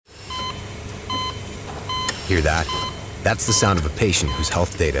Hear that? That's the sound of a patient whose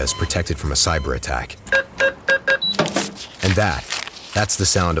health data is protected from a cyber attack. And that's the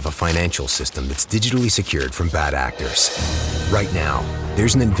sound of a financial system that's digitally secured from bad actors. Right now,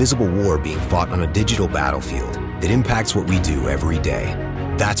 there's an invisible war being fought on a digital battlefield that impacts what we do every day.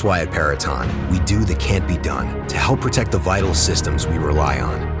 That's why at Peraton, we do the can't be done to help protect the vital systems we rely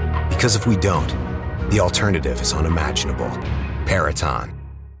on. Because if we don't, the alternative is unimaginable. Peraton.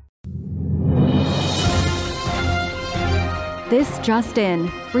 This just in.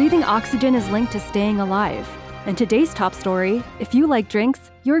 Breathing oxygen is linked to staying alive. And today's top story, if you like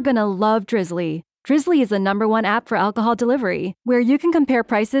drinks, you're gonna love Drizzly. Drizzly is the #1 app for alcohol delivery, where you can compare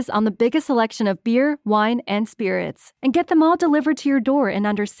prices on the biggest selection of beer, wine, and spirits, and get them all delivered to your door in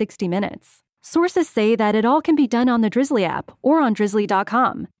under 60 minutes. Sources say that it all can be done on the Drizzly app or on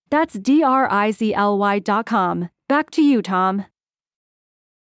Drizzly.com. That's DRIZLY.com. Back to you, Tom.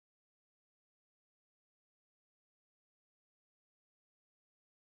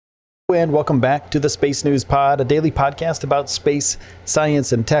 And welcome back to the Space News Pod, a daily podcast about space,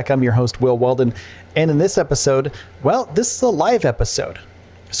 science, and tech. I'm your host, Will Walden. And in this episode, well, this is a live episode.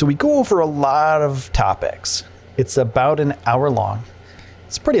 So we go over a lot of topics. It's about an hour long.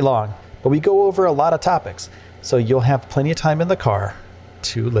 It's pretty long, but we go over a lot of topics. So you'll have plenty of time in the car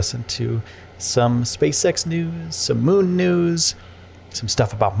to listen to some SpaceX news, some moon news, some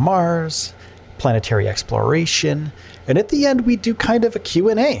stuff about Mars, planetary exploration. And at the end, we do kind of a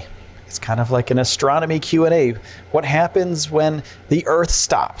Q&A. It's kind of like an astronomy Q&A. What happens when the Earth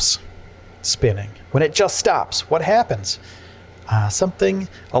stops spinning? When it just stops, what happens? Something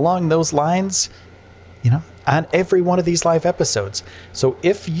along those lines, on every one of these live episodes. So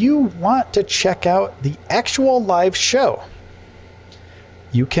if you want to check out the actual live show,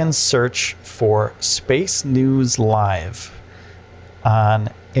 you can search for Space News Live on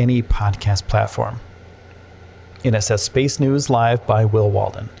any podcast platform. And it says Space News Live by Will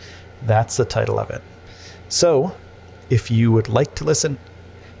Walden. That's the title of it. So, if you would like to listen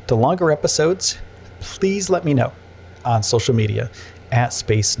to longer episodes, please let me know on social media at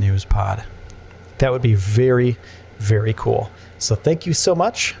Space News Pod. That would be very, very cool. So thank you so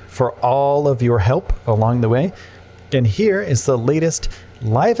much for all of your help along the way. And here is the latest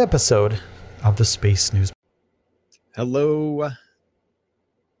live episode of the Space News. Hello,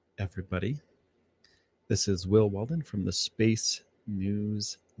 everybody. This is Will Walden from the Space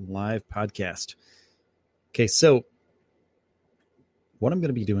News Live podcast. Okay, so what I'm going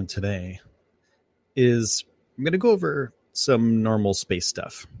to be doing today is I'm going to go over some normal space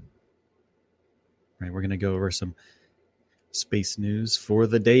stuff. Right, we're going to go over some space news for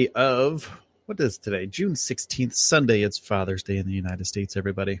the day of, what is today? June 16th, Sunday. It's Father's Day in the United States,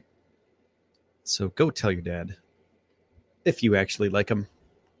 everybody. So go tell your dad, if you actually like him,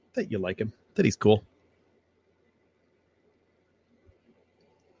 that you like him, that he's cool.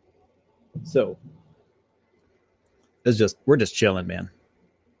 So, we're just chilling, man.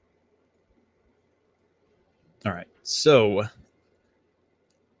 All right, so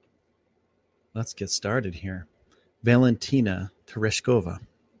let's get started here. Valentina Tereshkova,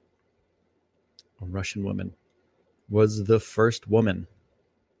 a Russian woman, was the first woman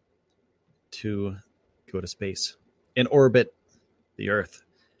to go to space and orbit the Earth.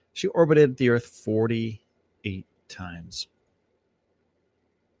 She orbited the Earth 48 times.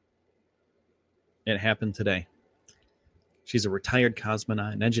 It happened today. She's a retired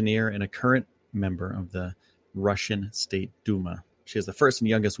cosmonaut, an engineer, and a current member of the Russian State Duma. She is the first and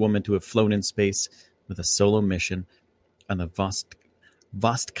youngest woman to have flown in space with a solo mission on the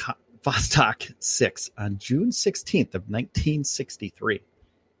Vostok 6 on June 16th of 1963.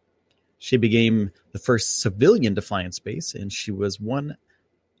 She became the first civilian to fly in space, and she was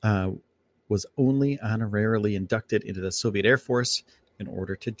only honorarily inducted into the Soviet Air Force in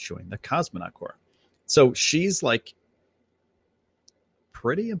order to join the Cosmonaut Corps. So she's like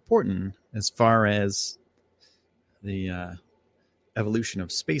pretty important as far as the evolution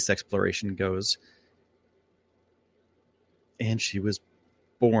of space exploration goes. And she was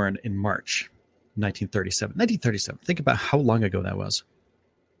born in March 1937. 1937. Think about how long ago that was.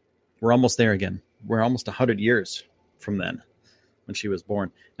 We're almost there again. We're almost 100 years from then when she was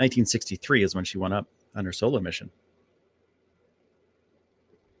born. 1963 is when she went up on her solo mission.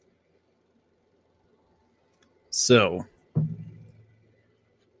 So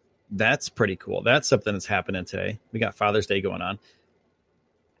that's pretty cool. That's something that's happening today. We got Father's Day going on.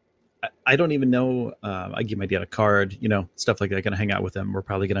 I don't even know. I give my dad a card, stuff like that. Going to hang out with him. We're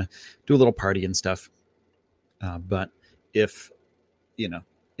probably going to do a little party and stuff. But if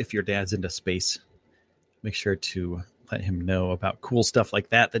your dad's into space, make sure to let him know about cool stuff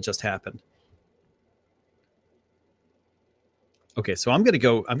like that just happened. Okay, so I'm going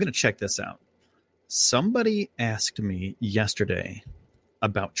to check this out. Somebody asked me yesterday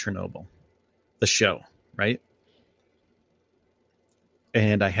about Chernobyl, the show, right?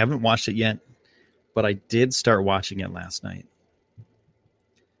 And I haven't watched it yet, but I did start watching it last night.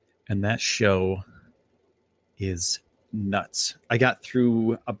 And that show is nuts. I got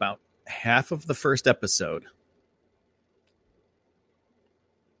through about half of the first episode.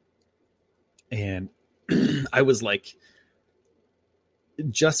 And I was like,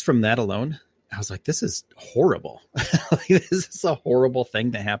 just from that alone, I was like, this is horrible. Like, this is a horrible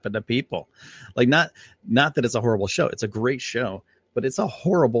thing to happen to people. Like, not that it's a horrible show. It's a great show, but it's a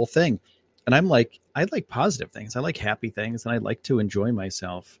horrible thing. And I'm like, I like positive things. I like happy things, and I like to enjoy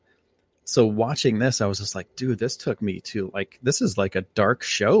myself. So watching this, I was just like, dude, this took me to, like, this is like a dark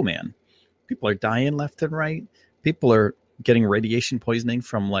show, man. People are dying left and right. People are getting radiation poisoning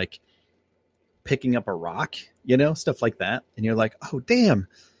from, like, picking up a rock, you know, stuff like that. And you're like, oh, damn,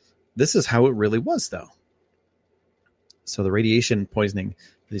 this is how it really was, though. So the radiation poisoning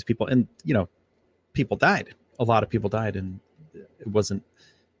for these people, and, you know, people died. A lot of people died, and it wasn't,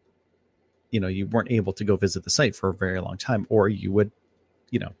 you know, you weren't able to go visit the site for a very long time, or you would,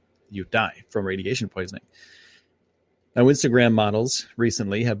 you know, you die from radiation poisoning. Now, Instagram models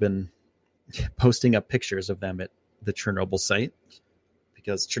recently have been posting up pictures of them at the Chernobyl site,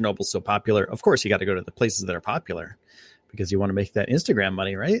 because Chernobyl's so popular. Of course, you got to go to the places that are popular because you want to make that Instagram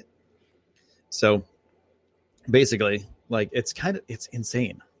money, right? So basically, like, it's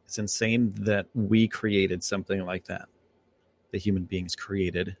insane. It's insane that we created something like that. The human beings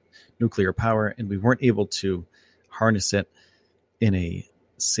created nuclear power, and we weren't able to harness it in a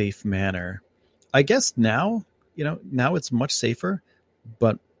safe manner. I guess now it's much safer,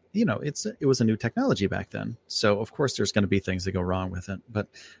 but you know, it was a new technology back then. So of course there's going to be things that go wrong with it. But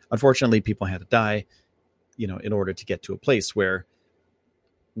unfortunately, people had to die, you know, in order to get to a place where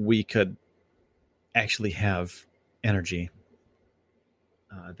we could actually have energy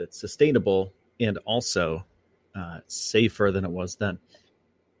that's sustainable and also safer than it was then.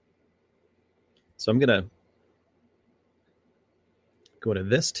 So I'm going to go to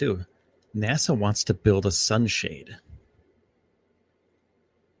this too. NASA wants to build a sunshade.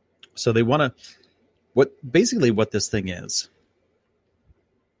 So they want to, what this thing is,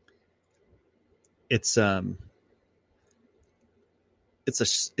 it's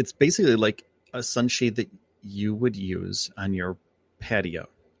basically like a sunshade that you would use on your patio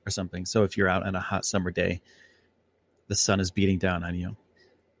or something. So if you're out on a hot summer day, the sun is beating down on you,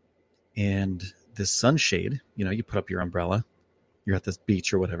 and this sunshade, you know, you put up your umbrella, you're at this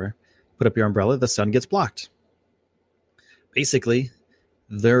beach or whatever, put up your umbrella, the sun gets blocked. Basically,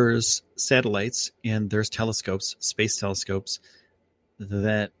 there's satellites and there's telescopes, space telescopes,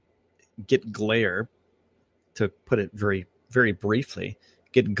 that get glare, to put it very, very briefly,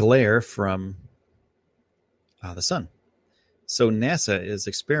 get glare from the sun. So NASA is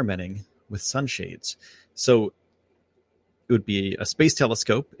experimenting with sunshades. So it would be a space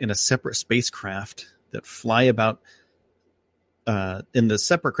telescope in a separate spacecraft that fly about, and the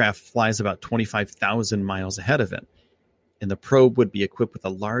separate craft flies about 25,000 miles ahead of it. And the probe would be equipped with a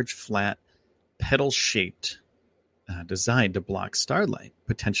large, flat, pedal-shaped design to block starlight,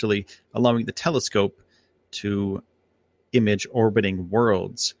 potentially allowing the telescope to image orbiting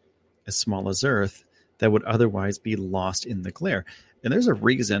worlds as small as Earth that would otherwise be lost in the glare. And there's a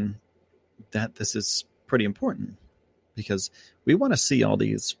reason that this is pretty important, because we want to see all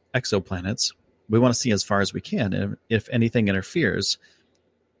these exoplanets. We want to see as far as we can. And if anything interferes,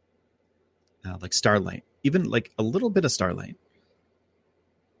 like starlight, even like a little bit of starlight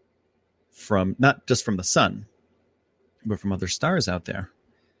from, not just from the sun, but from other stars out there,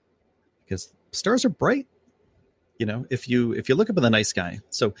 because stars are bright. You know, if you look up in the night sky,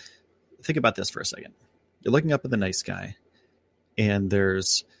 so think about this for a second. You're looking up at the night sky, and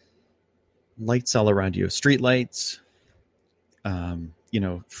there's lights all around you, street lights, you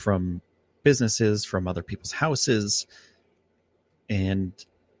know, from businesses, from other people's houses, and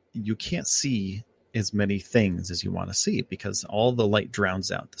you can't see as many things as you want to see because all the light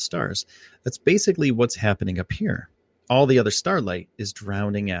drowns out the stars. That's basically what's happening up here. All the other starlight is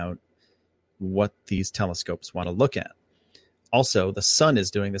drowning out what these telescopes want to look at. Also, the sun is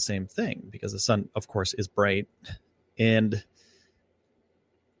doing the same thing, because the sun, of course, is bright, and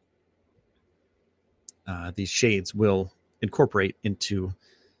these shades will incorporate into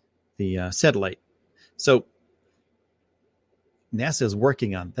the satellite. So NASA is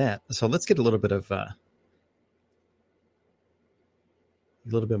working on that. So let's get a little bit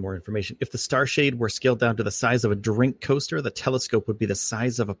more information. If the star shade were scaled down to the size of a drink coaster, the telescope would be the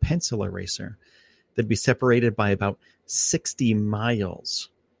size of a pencil eraser. They'd be separated by about 60 miles.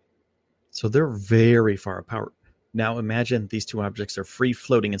 So they're very far apart. Now imagine these two objects are free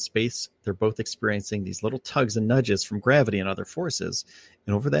floating in space. They're both experiencing these little tugs and nudges from gravity and other forces.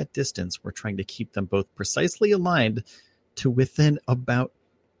 And over that distance, we're trying to keep them both precisely aligned to within about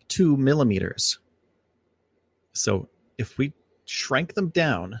 2 millimeters. So if we shrank them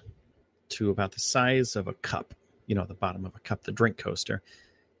down to about the size of a cup, you know, the bottom of a cup, the drink coaster,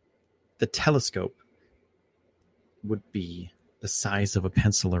 the telescope would be the size of a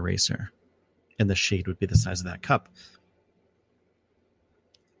pencil eraser, and the shade would be the size of that cup.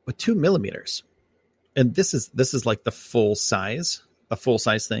 But 2 millimeters, and this is like the full size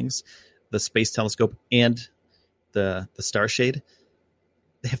things, the space telescope and the star shade,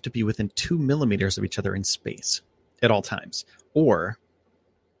 they have to be within 2 millimeters of each other in space at all times, or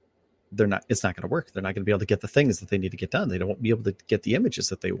it's not going to work. They're not going to be able to get the things that they need to get done. They won't be able to get the images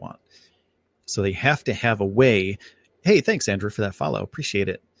that they want. So they have to have a way. Hey, thanks, Andrew, for that follow. Appreciate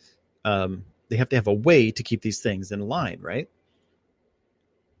it. They have to have a way to keep these things in line, right?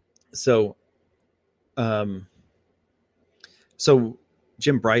 So, Jim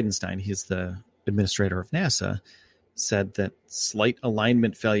Bridenstine, he's the administrator of NASA, said that slight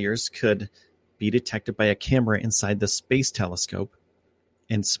alignment failures could be detected by a camera inside the space telescope,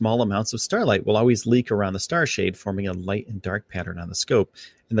 and small amounts of starlight will always leak around the star shade, forming a light and dark pattern on the scope.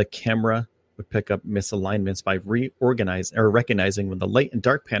 And the camera would pick up misalignments by recognizing when the light and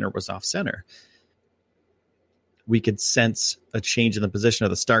dark pattern was off center. We could sense a change in the position of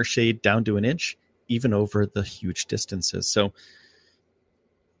the star shade down to an inch, even over the huge distances. So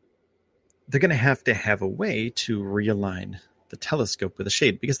they're going to have a way to realign the telescope with the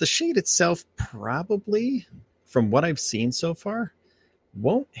shade, because the shade itself probably, from what I've seen so far,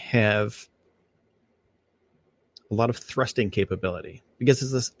 won't have a lot of thrusting capability,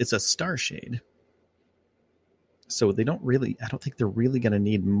 because it's a star shade. So I don't think they're really going to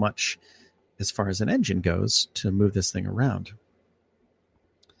need much as far as an engine goes to move this thing around.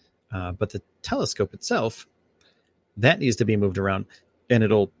 But the telescope itself, that needs to be moved around, and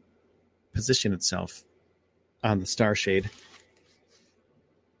it'll position itself on the star shade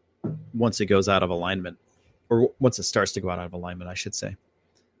once it goes out of alignment, or once it starts to go out of alignment, I should say.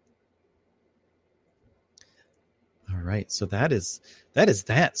 All right, so that is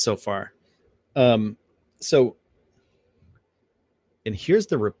that so far. And here's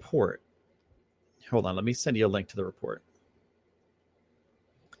the report. Hold on, let me send you a link to the report.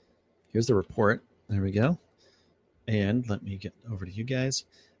 Here's the report. There we go. And let me get over to you guys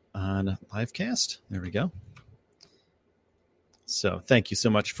on Livecast. There we go. So thank you so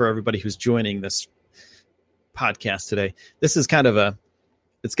much for everybody who's joining this podcast today. This is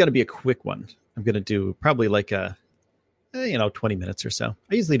it's going to be a quick one. I'm going to do probably like 20 minutes or so.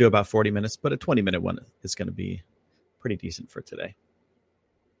 I usually do about 40 minutes, but a 20-minute one is going to be pretty decent for today.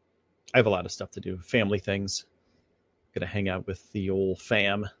 I have a lot of stuff to do, family things. Going to hang out with the old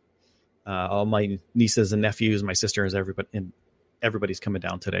fam. All my nieces and nephews, my sisters, everybody's coming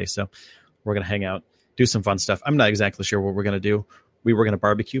down today. So we're going to hang out, do some fun stuff. I'm not exactly sure what we're going to do. We were going to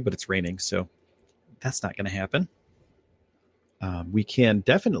barbecue, but it's raining, so that's not going to happen. We can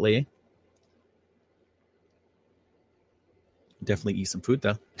definitely eat some food,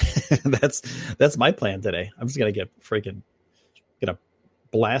 though. That's my plan today. I'm just going to gonna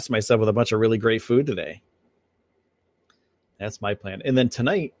blast myself with a bunch of really great food today. That's my plan. And then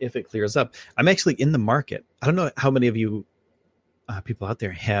tonight, if it clears up, I'm actually in the market. I don't know how many of you people out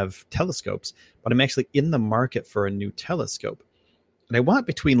there have telescopes, but I'm actually in the market for a new telescope. And I want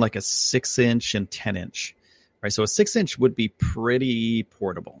between like a 6-inch and 10-inch. Right? So a 6-inch would be pretty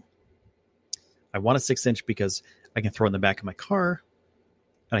portable. I want a 6-inch because I can throw it in the back of my car,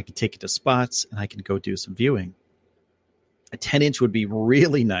 and I can take it to spots, and I can go do some viewing. A 10-inch would be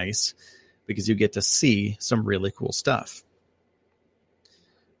really nice because you get to see some really cool stuff.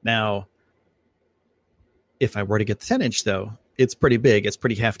 Now, if I were to get the 10-inch, though, it's pretty big, it's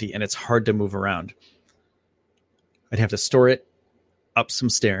pretty hefty, and it's hard to move around. I'd have to store it up some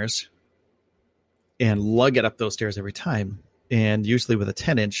stairs and lug it up those stairs every time. And usually with a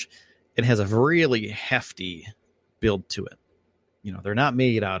 10-inch, it has a really hefty build to it. You know, they're not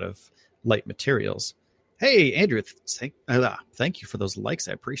made out of light materials. Hey, Andrew, thank you for those likes.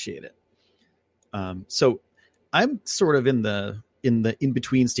 I appreciate it. So I'm sort of in the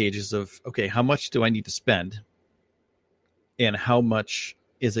in-between stages of, okay, how much do I need to spend? And how much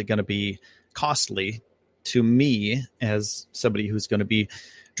is it going to be costly to me as somebody who's going to be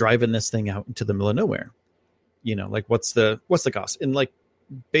driving this thing out into the middle of nowhere? You know, like what's the cost? And like,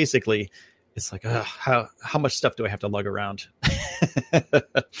 basically it's like, how much stuff do I have to lug around?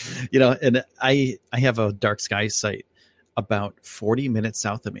 And I have a dark sky site about 40 minutes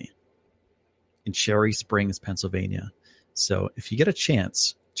south of me in Cherry Springs, Pennsylvania. So if you get a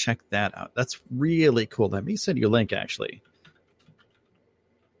chance, check that out. That's really cool. Let me send you a link, actually.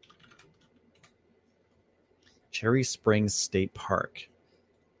 Cherry Springs State Park.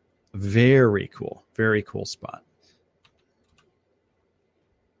 Very cool spot.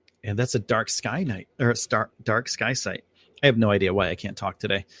 And that's a dark sky night, or dark sky site. I have no idea why I can't talk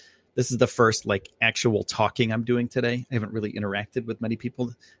today. This is the first actual talking I'm doing today. I haven't really interacted with many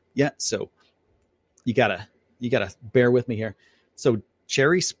people yet, so you gotta bear with me here. So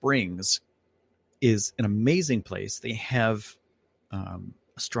Cherry Springs is an amazing place. They have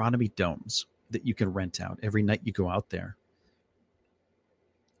astronomy domes that you can rent out every night you go out there.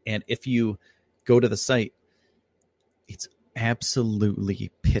 And if you go to the site, it's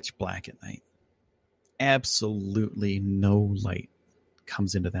absolutely pitch black at night. Absolutely no light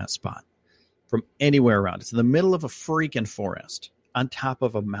comes into that spot from anywhere around. It's in the middle of a freaking forest on top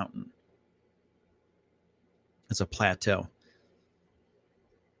of a mountain. It's a plateau.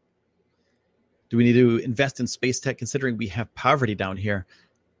 Do we need to invest in space tech considering we have poverty down here?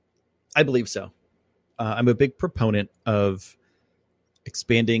 I believe so. I'm a big proponent of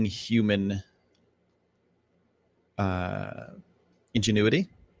expanding human ingenuity,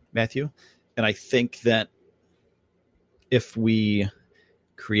 Matthew. And I think that if we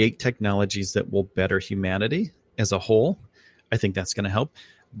create technologies that will better humanity as a whole, I think that's going to help.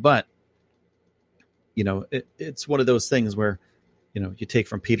 But, it's one of those things where, you take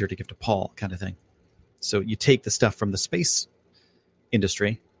from Peter to give to Paul kind of thing. So you take the stuff from the space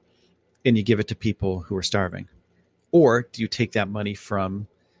industry and you give it to people who are starving. Or do you take that money from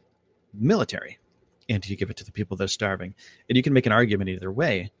military and do you give it to the people that are starving? And you can make an argument either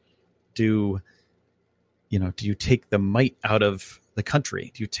way. Do you take the might out of the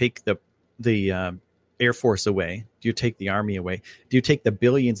country? Do you take the Air Force away? Do you take the Army away? Do you take the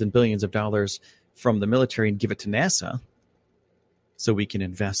billions and billions of dollars from the military and give it to NASA so we can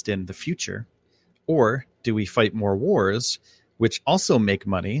invest in the future? Or do we fight more wars, which also make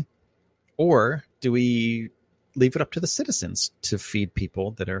money? Or do we leave it up to the citizens to feed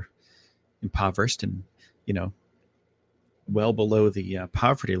people that are impoverished and, well below the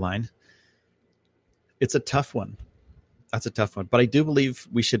poverty line? It's a tough one. That's a tough one. But I do believe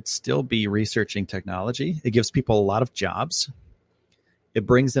we should still be researching technology. It gives people a lot of jobs. It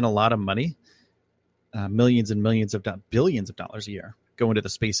brings in a lot of money, millions and millions of billions of dollars a year go into the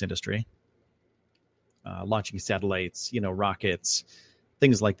space industry, launching satellites, rockets,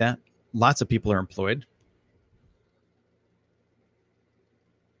 things like that. Lots of people are employed.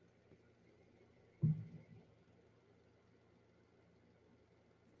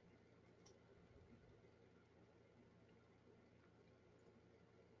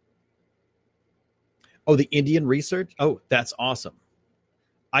 Oh, the Indian research? Oh, that's awesome.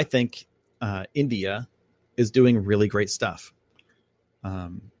 I think India is doing really great stuff.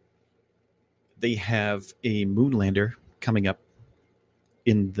 They have a moon lander coming up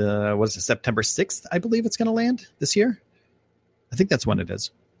in September 6th, I believe it's going to land this year. I think that's when it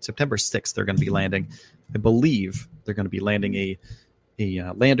is. September 6th, they're going to be landing. I believe they're going to be landing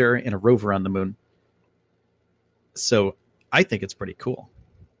a lander and a rover on the moon. So I think it's pretty cool.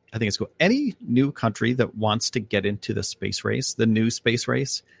 I think it's cool. Any new country that wants to get into the space race, the new space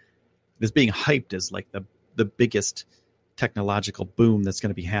race, is being hyped as the biggest technological boom that's going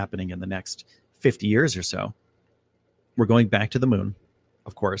to be happening in the next 50 years or so. We're going back to the moon,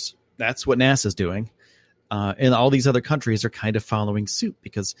 of course. That's what NASA's doing. And all these other countries are kind of following suit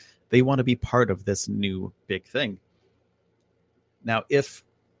because they want to be part of this new big thing. Now, if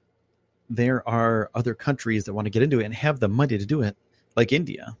there are other countries that want to get into it and have the money to do it, like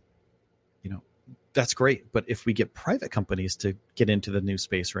India, that's great. But if we get private companies to get into the new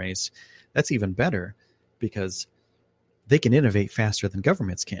space race, that's even better because they can innovate faster than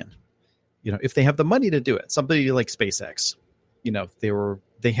governments can. If they have the money to do it, somebody like SpaceX,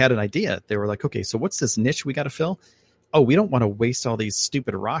 they had an idea. They were like, okay, so what's this niche we got to fill? Oh, we don't want to waste all these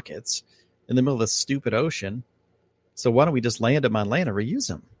stupid rockets in the middle of the stupid ocean. So why don't we just land them on land and reuse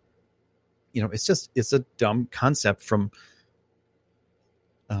them? It's a dumb concept from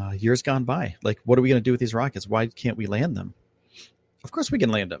years gone by. Like, what are we going to do with these rockets? Why can't we land them? Of course we can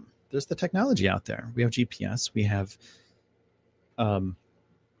land them. There's the technology out there. We have GPS. We have, hold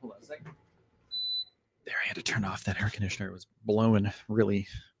on a second. There, I had to turn off that air conditioner. It was blowing really,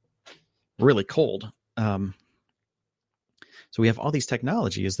 really cold. So we have all these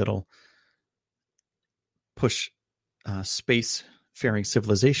technologies that'll push space-faring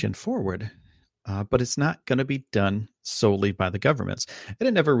civilization forward. but it's not going to be done solely by the governments. And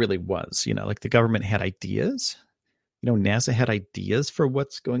it never really was. Like the government had ideas. NASA had ideas for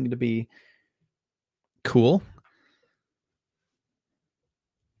what's going to be cool.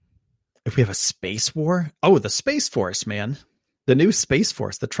 If we have a space war, the Space Force, man, the new Space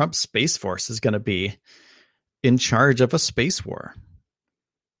Force, the Trump Space Force is going to be in charge of a space war.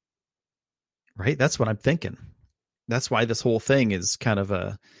 Right? That's what I'm thinking. That's why this whole thing is kind of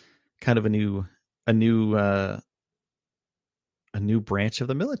a new branch of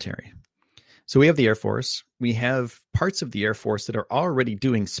the military. So we have the Air Force. We have parts of the Air Force that are already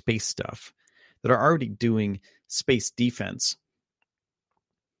doing space stuff, that are already doing space defense.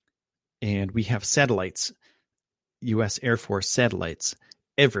 And we have satellites, U.S. Air Force satellites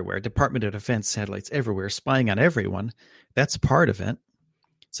everywhere, Department of Defense satellites everywhere, spying on everyone. That's part of it.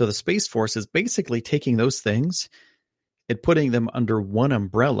 So the Space Force is basically taking those things and putting them under one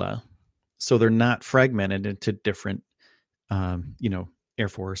umbrella, so they're not fragmented into different, Air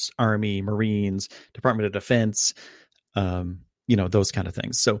Force, Army, Marines, Department of Defense, those kind of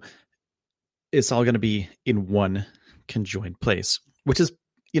things. So it's all going to be in one conjoined place, which is,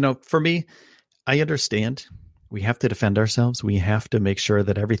 for me, I understand we have to defend ourselves. We have to make sure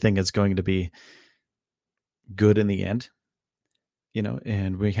that everything is going to be good in the end,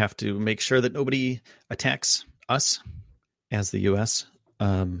 and we have to make sure that nobody attacks us as the U.S.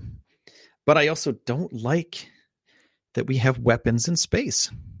 But I also don't like that we have weapons in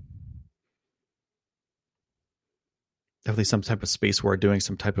space. Definitely some type of space war, doing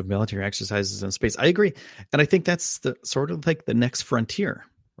some type of military exercises in space. I agree. And I think that's the sort of like the next frontier,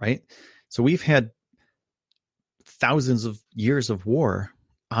 right? So we've had thousands of years of war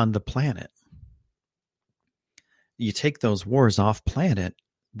on the planet. You take those wars off planet,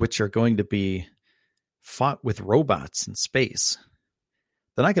 which are going to be fought with robots in space.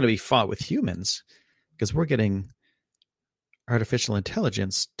 They're not going to be fought with humans, because we're getting artificial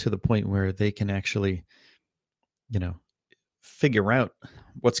intelligence to the point where they can actually, figure out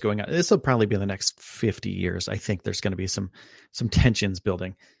what's going on. This will probably be in the next 50 years. I think there's going to be some tensions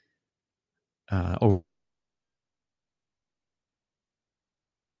building over.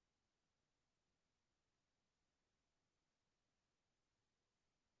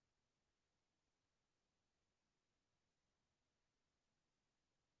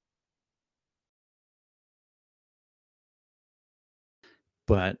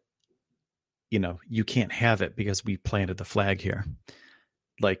 But you can't have it because we planted the flag here.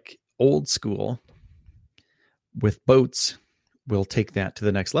 Like old school with boats, we'll take that to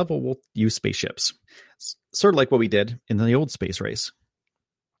the next level. We'll use spaceships. It's sort of like what we did in the old space race.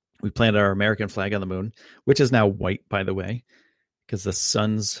 We planted our American flag on the moon, which is now white, by the way, because the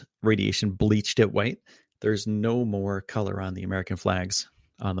sun's radiation bleached it white. There's no more color on the American flags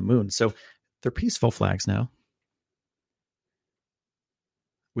on the moon. So they're peaceful flags now,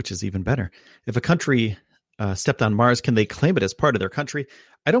 which is even better. If a country stepped on Mars, can they claim it as part of their country?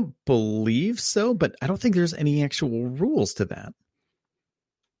 I don't believe so, but I don't think there's any actual rules to that.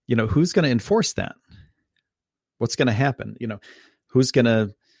 Who's going to enforce that? What's going to happen? Who's going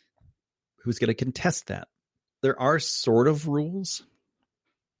to contest that? There are sort of rules.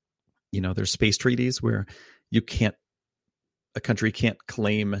 There's space treaties where a country can't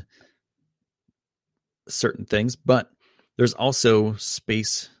claim certain things, but there's also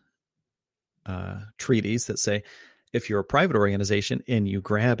space treaties that say if you're a private organization and you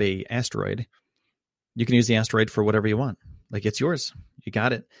grab a asteroid, you can use the asteroid for whatever you want. Like, it's yours. You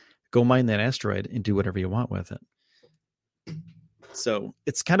got it. Go mine that asteroid and do whatever you want with it. So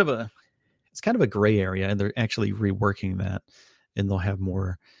it's kind of a gray area, and they're actually reworking that, and they'll have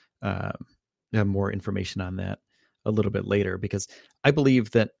more information on that a little bit later, because I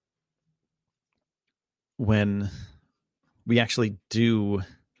believe that when we actually do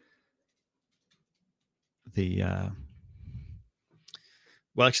the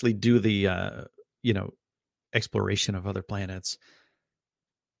exploration of other planets,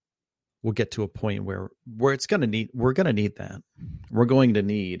 we'll get to a point where we're going to need that. We're going to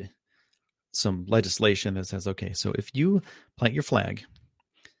need some legislation that says, okay, so if you plant your flag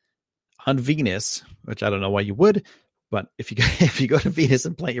on Venus, which I don't know why you would, but if you go to Venus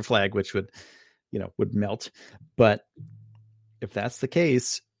and plant your flag, which would melt, but if that's the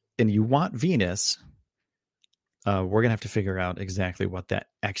case and you want Venus, we're going to have to figure out exactly what that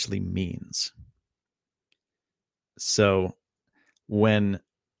actually means. So when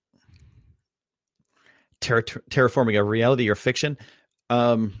terraforming a reality or fiction,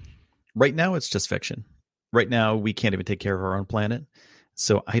 right now it's just fiction. Right now we can't even take care of our own planet.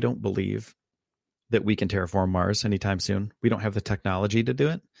 So I don't believe that we can terraform Mars anytime soon. We don't have the technology to do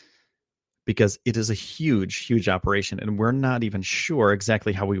it. because it is a huge, huge operation, and we're not even sure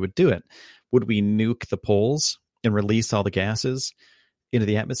exactly how we would do it. Would we nuke the poles and release all the gases into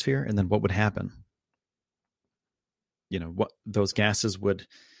the atmosphere? And then what would happen? What those gases would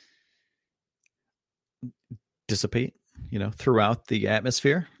dissipate, throughout the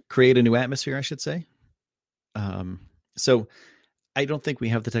atmosphere, create a new atmosphere, I should say. So I don't think we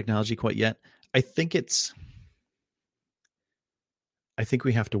have the technology quite yet. I think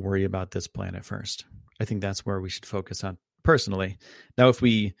we have to worry about this planet first. I think that's where we should focus on personally. Now,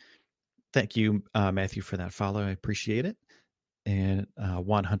 thank you, Matthew, for that follow. I appreciate it. And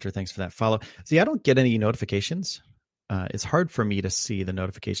Juan Hunter, thanks for that follow. See, I don't get any notifications. It's hard for me to see the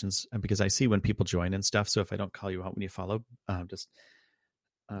notifications because I see when people join and stuff. So if I don't call you out when you follow, I'll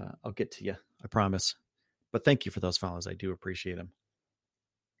get to you. I promise. But thank you for those follows. I do appreciate them.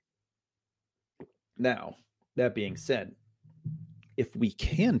 Now, that being said, if we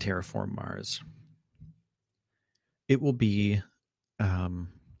can terraform Mars, it will be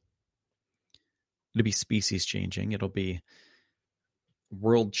species changing. It'll be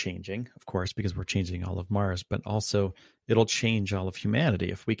world changing, of course, because we're changing all of Mars, but also it'll change all of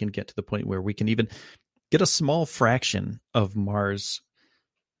humanity if we can get to the point where we can even get a small fraction of Mars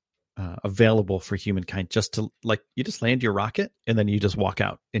available for humankind. Just to, like, you just land your rocket and then you just walk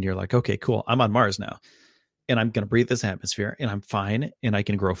out and you're like, okay, cool, I'm on Mars now and I'm going to breathe this atmosphere and I'm fine and I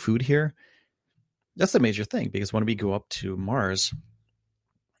can grow food here. That's the major thing, because when we go up to Mars,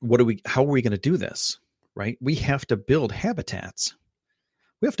 how are we going to do this? Right? We have to build habitats.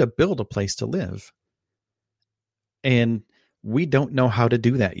 We have to build a place to live. And we don't know how to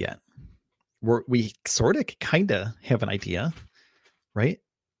do that yet. We sort of kind of have an idea, right?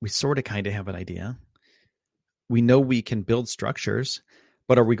 We sort of kind of have an idea. We know we can build structures,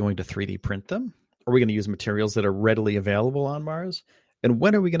 but are we going to 3D print them? Are we going to use materials that are readily available on Mars? And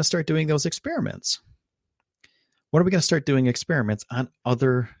when are we going to start doing those experiments? When are we going to start doing experiments on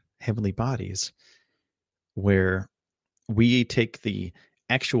other heavenly bodies where we take the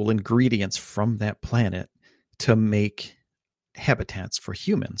actual ingredients from that planet to make habitats for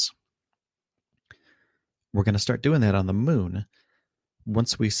humans? We're going to start doing that on the moon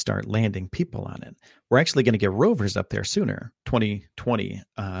once we start landing people on it. We're actually going to get rovers up there sooner. 2020,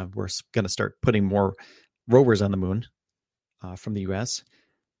 we're going to start putting more rovers on the moon from the US.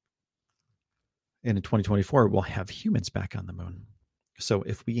 And in 2024, we'll have humans back on the moon. So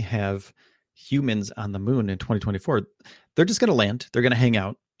if we have humans on the moon in 2024, they're just going to land. They're going to hang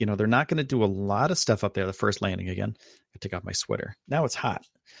out. They're not going to do a lot of stuff up there the first landing again. I took off my sweater. Now it's hot.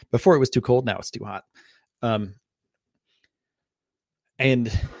 Before it was too cold. Now it's too hot.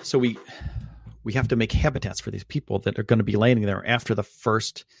 And so we have to make habitats for these people that are going to be landing there after the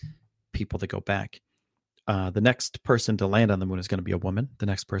first people that go back. The next person to land on the moon is going to be a woman. The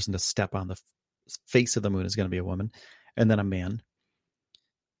next person to step on the face of the moon is going to be a woman, and then a man.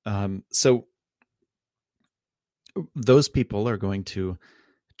 So those people are going to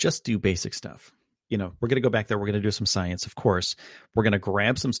just do basic stuff. We're going to go back there. We're going to do some science, of course. We're going to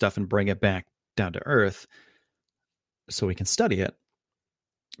grab some stuff and bring it back down to Earth so we can study it,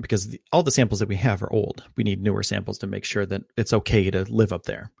 because all the samples that we have are old. We need newer samples to make sure that it's okay to live up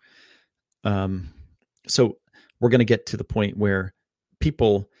there. So we're going to get to the point where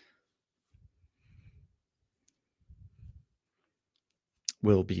people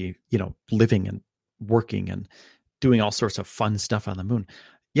will be, living and working and doing all sorts of fun stuff on the moon.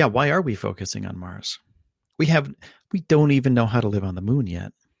 Yeah, why are we focusing on Mars? We don't even know how to live on the moon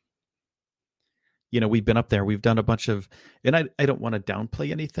yet. We've been up there. We've done a bunch of, and I don't want to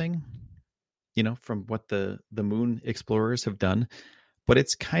downplay anything, from what the moon explorers have done, but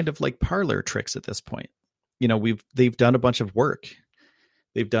it's kind of like parlor tricks at this point. They've done a bunch of work.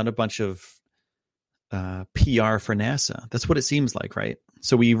 They've done a bunch of PR for NASA. That's what it seems like, right?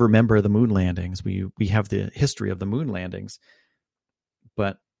 So we remember the moon landings. We have the history of the moon landings.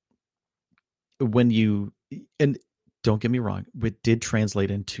 But and don't get me wrong, it did translate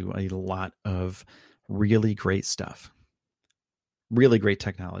into a lot of really great stuff, really great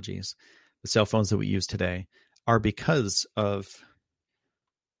technologies. The cell phones that we use today are because of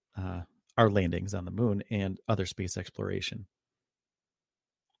our landings on the moon and other space exploration.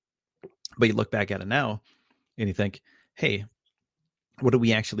 But you look back at it now and you think, hey, what do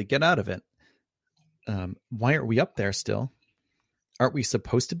we actually get out of it? Why aren't we up there still? Aren't we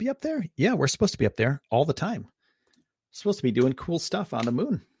supposed to be up there? Yeah, we're supposed to be up there all the time. We're supposed to be doing cool stuff on the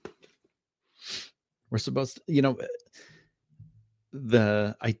moon. We're supposed to,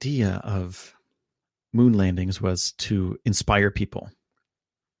 the idea of moon landings was to inspire people.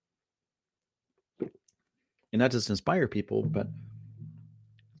 And not just inspire people, but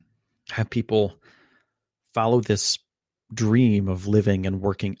have people follow this dream of living and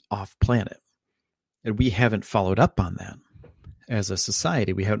working off planet. And we haven't followed up on that as a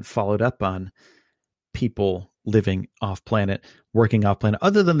society. We haven't followed up on people living off planet, working off planet,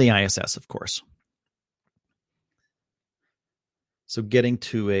 other than the ISS, of course. So getting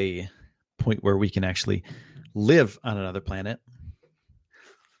to a point where we can actually live on another planet,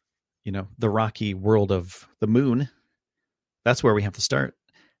 the rocky world of the moon, that's where we have to start.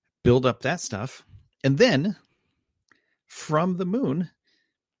 Build up that stuff. And then from the moon,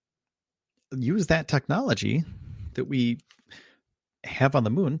 use that technology that we have on the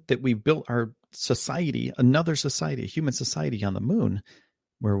moon, that we built our society, another society, a human society on the moon,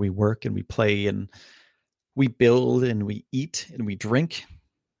 where we work and we play and we build and we eat and we drink.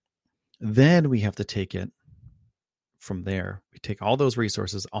 Then we have to take it from there. We take all those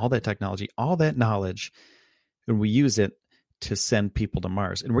resources, all that technology, all that knowledge, and we use it to send people to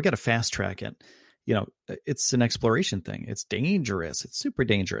Mars. And we're going to fast track it. It's an exploration thing. It's dangerous. It's super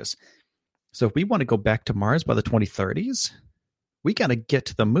dangerous. So if we want to go back to Mars by the 2030s, we got to get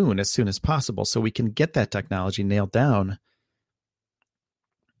to the moon as soon as possible so we can get that technology nailed down.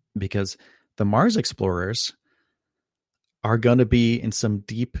 Because the Mars explorers are going to be in some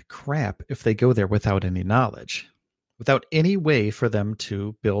deep crap if they go there without any knowledge, without any way for them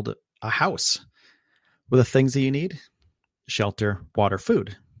to build a house with the things that you need: shelter, water,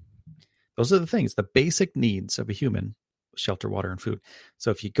 food. Those are the things, the basic needs of a human: shelter, water, and food.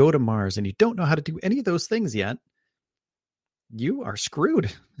 So if you go to Mars and you don't know how to do any of those things yet, you are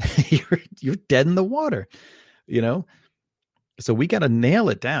screwed. You're dead in the water, So we got to nail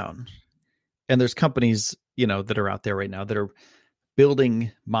it down. And there's companies, that are out there right now that are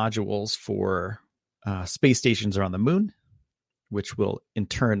building modules for space stations around the moon, which will in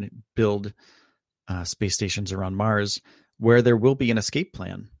turn build space stations around Mars, where there will be an escape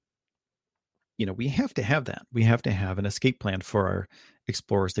plan. We have to have that. We have to have an escape plan for our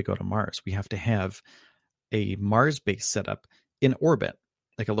explorers to go to Mars. We have to have a Mars base set up in orbit,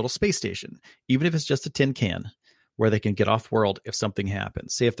 like a little space station, even if it's just a tin can, where they can get off world if something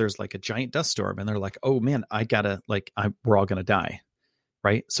happens. Say if there's like a giant dust storm and they're like, oh man, we're all going to die.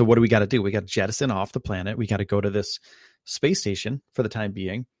 Right. So what do we got to do? We got to jettison off the planet. We got to go to this space station for the time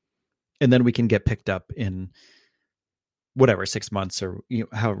being. And then we can get picked up in whatever, 6 months or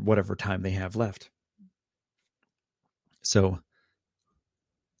whatever time they have left. So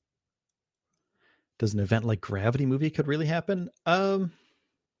does an event like Gravity movie could really happen?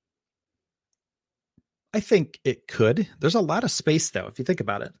 I think it could. There's a lot of space, though, if you think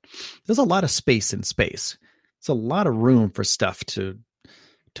about it. There's a lot of space in space. It's a lot of room for stuff to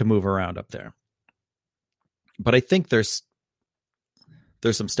move around up there. But I think there's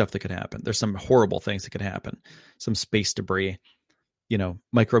some stuff that could happen. There's some horrible things that could happen. Some space debris,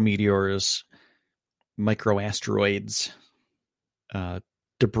 micrometeors, microasteroids,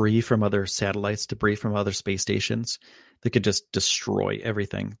 debris from other satellites, debris from other space stations that could just destroy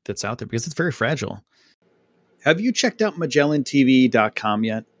everything that's out there because it's very fragile. Have you checked out MagellanTV.com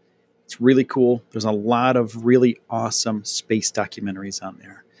yet? It's really cool. There's a lot of really awesome space documentaries on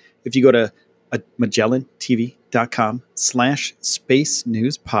there. If you go to MagellanTV.com/space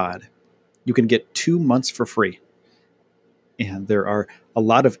news pod, you can get 2 months for free. And there are a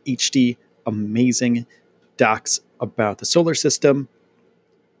lot of HD amazing docs about the solar system,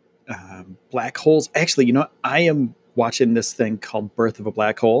 black holes. Actually, I am watching this thing called Birth of a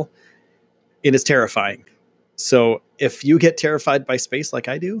Black Hole. It is terrifying. So if you get terrified by space like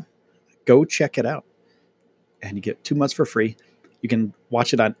I do, go check it out. And you get 2 months for free. You can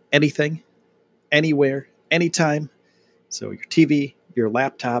watch it on anything, anywhere, anytime. So your TV, your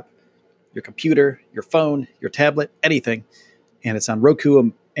laptop, your computer, your phone, your tablet, anything. And it's on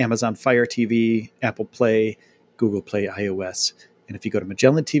Roku, Amazon Fire TV, Apple Play, Google Play, iOS. And if you go to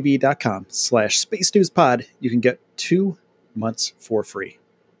MagellanTV.com/space news pod, you can get 2 months for free.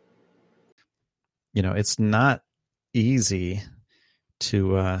 It's not easy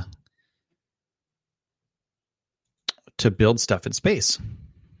to build stuff in space.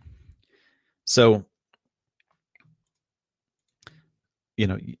 So,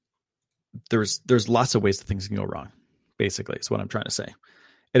 there's lots of ways that things can go wrong, basically, is what I'm trying to say.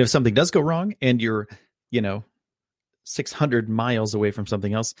 And if something does go wrong and you're, 600 miles away from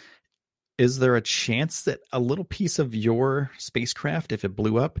something else, is there a chance that a little piece of your spacecraft, if it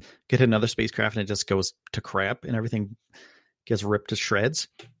blew up, get another spacecraft and it just goes to crap and everything gets ripped to shreds?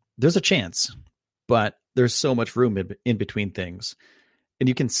 There's a chance, but there's so much room in between things. And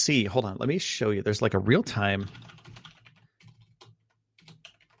you can see, hold on, let me show you. There's like a real time.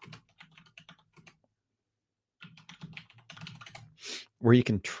 where you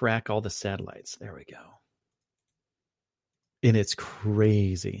can track all the satellites. There we go. And it's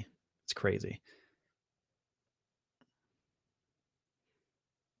crazy. It's crazy.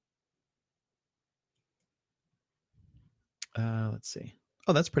 Let's see.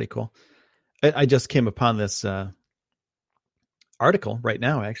 Oh, that's pretty cool. I just came upon this article right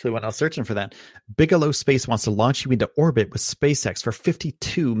now, actually, when I was searching for that. Bigelow Space wants to launch you into orbit with SpaceX for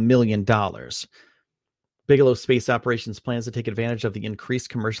 $52 million. Bigelow Space Operations plans to take advantage of the increased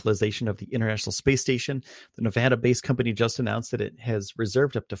commercialization of the International Space Station. The Nevada-based company just announced that it has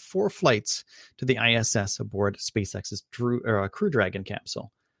reserved up to 4 flights to the ISS aboard SpaceX's Crew Dragon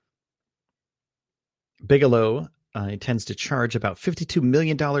capsule. Bigelow intends to charge about $52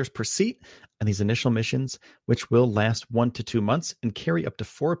 million per seat on these initial missions, which will last 1 to 2 months and carry up to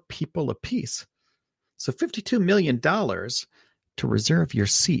 4 people apiece. So $52 million to reserve your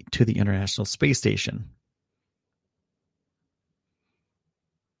seat to the International Space Station.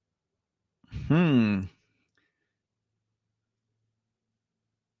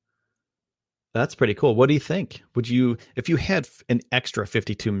 That's pretty cool. What do you think? Would you, if you had an extra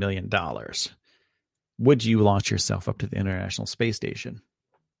 $52 million, would you launch yourself up to the International Space Station?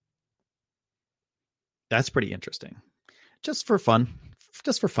 That's pretty interesting. Just for fun.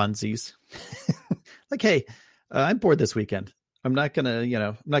 Just for funsies. Like, hey, I'm bored this weekend. I'm not going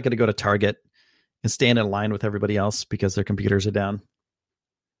to go to Target and stand in line with everybody else because their computers are down.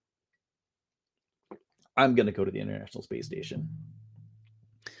 I'm going to go to the International Space Station.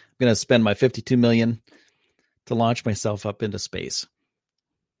 I'm going to spend my $52 million to launch myself up into space.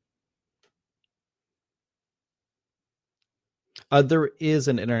 There is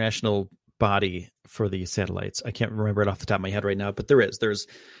an international body for the satellites. I can't remember it off the top of my head right now, but there is. There's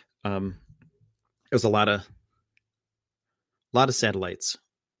a lot of satellites,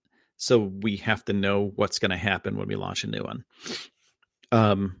 so we have to know what's going to happen when we launch a new one.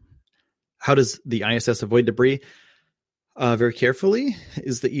 How does the ISS avoid debris? Very carefully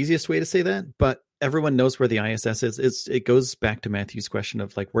is the easiest way to say that, but everyone knows where the ISS is. It goes back to Matthew's question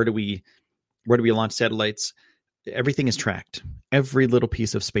of like, where do we launch satellites? Everything is tracked. Every little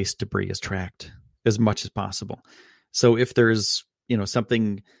piece of space debris is tracked as much as possible. So if there's,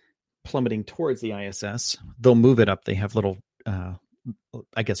 something plummeting towards the ISS, they'll move it up. They have little,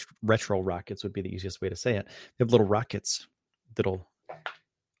 I guess retro rockets would be the easiest way to say it. They have little rockets that'll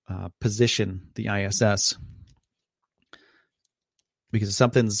position the ISS because if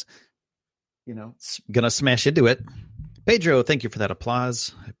something's, going to smash into it. Pedro, thank you for that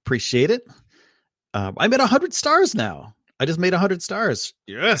applause. I appreciate it. I'm at 100 stars now. I just made 100 stars.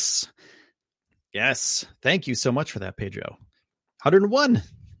 Yes. Thank you so much for that, Pedro. 101.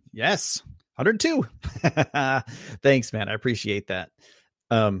 Yes. 102. Thanks, man. I appreciate that.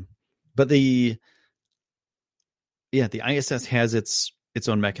 But the ISS has its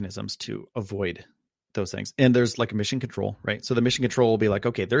own mechanisms to avoid those things. And there's like a mission control, right? So the mission control will be like,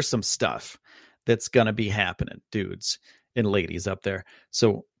 okay, there's some stuff that's going to be happening, dudes and ladies up there.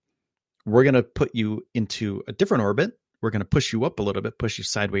 So we're going to put you into a different orbit. We're going to push you up a little bit, push you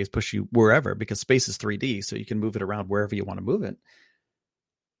sideways, push you wherever, because space is 3D. So you can move it around wherever you want to move it.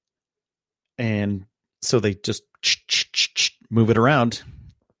 And so they just move it around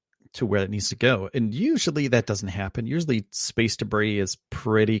to where it needs to go. And usually that doesn't happen. Usually space debris is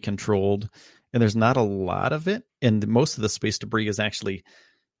pretty controlled and there's not a lot of it. And most of the space debris is actually,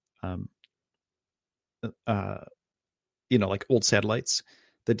 like old satellites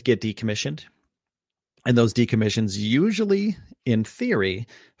that get decommissioned. And those decommissions usually, in theory,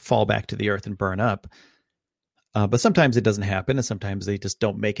 fall back to the Earth and burn up. But sometimes it doesn't happen. And sometimes they just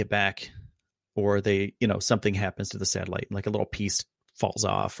don't make it back, or they, something happens to the satellite, like a little piece falls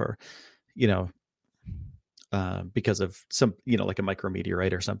off, or, because of some, like a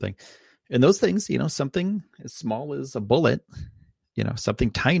micrometeorite or something. And those things, something as small as a bullet,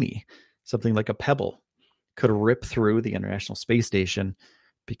 something tiny, something like a pebble could rip through the International Space Station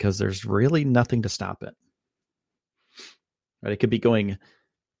because there's really nothing to stop it. Right? It could be going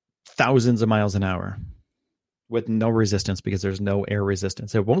thousands of miles an hour with no resistance because there's no air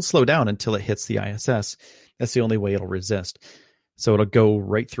resistance. It won't slow down until it hits the ISS. That's the only way it'll resist. So it'll go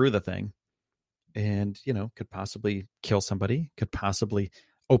right through the thing and, could possibly kill somebody, could possibly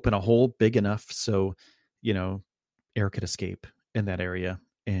open a hole big enough so, air could escape in that area.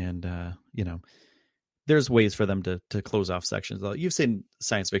 And, there's ways for them to close off sections. You've seen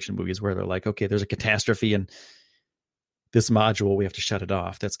science fiction movies where they're like, okay, there's a catastrophe and this module, we have to shut it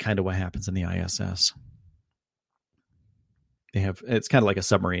off. That's kind of what happens in the ISS. It's kind of like a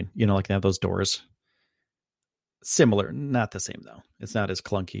submarine, like they have those doors. Similar, not the same though. It's not as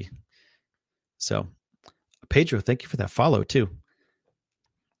clunky. So Pedro, thank you for that follow too.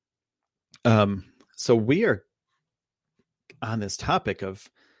 So we are on this topic of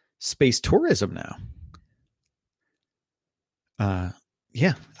space tourism now.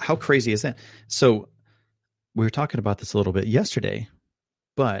 Yeah, how crazy is that? So we were talking about this a little bit yesterday,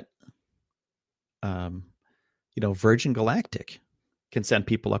 but Virgin Galactic can send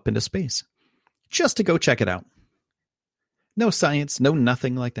people up into space just to go check it out. No science, no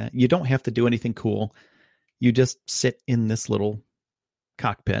nothing like that. You don't have to do anything cool. You just sit in this little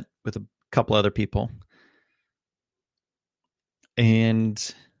cockpit with a couple other people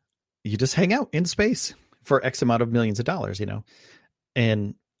and you just hang out in space for X amount of millions of dollars,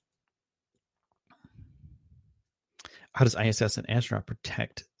 And how does ISS and astronaut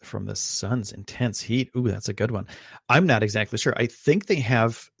protect from the sun's intense heat? Ooh, that's a good one. I'm not exactly sure. I think they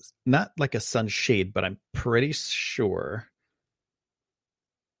have not like a sun shade, but I'm pretty sure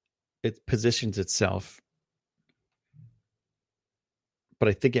it positions itself. But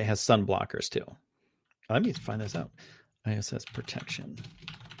I think it has sun blockers too. Let me find this out. ISS protection.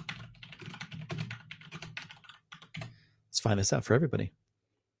 Let's find this out for everybody.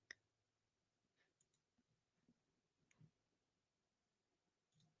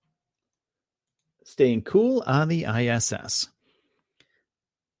 Staying cool on the ISS.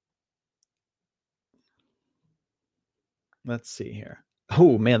 Let's see here.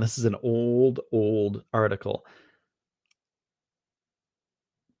 Oh man, this is an old article.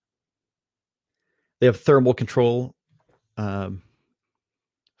 They have thermal control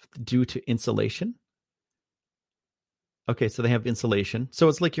due to insulation. Okay, so they have insulation. So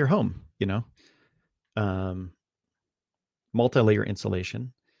it's like your home, multi-layer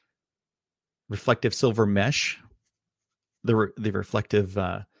insulation. Reflective silver mesh, the reflective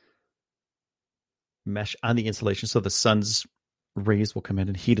mesh on the insulation, so the sun's rays will come in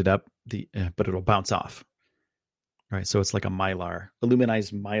and heat it up, but it'll bounce off. All right, so it's like a mylar,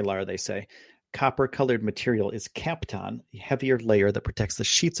 aluminized mylar, they say. Copper-colored material is Kapton, a heavier layer that protects the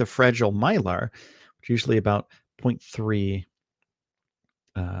sheets of fragile mylar, which are usually about 0.3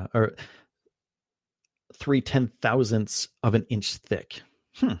 or 3/10,000ths of an inch thick.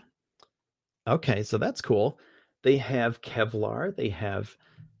 Okay, so that's cool. They have Kevlar, they have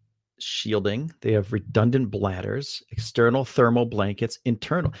shielding, they have redundant bladders, external thermal blankets,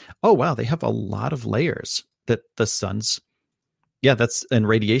 internal. Oh, wow, they have a lot of layers that the sun's, and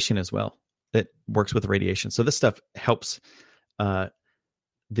radiation as well. It works with radiation. So this stuff helps. The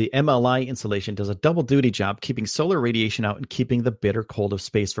MLI insulation does a double duty job, keeping solar radiation out and keeping the bitter cold of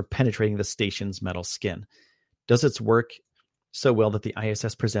space from penetrating the station's metal skin. Does its work so well that the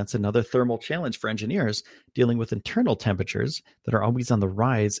ISS presents another thermal challenge for engineers dealing with internal temperatures that are always on the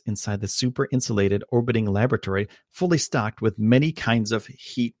rise inside the super insulated orbiting laboratory, fully stocked with many kinds of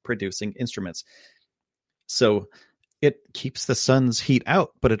heat producing instruments. So it keeps the sun's heat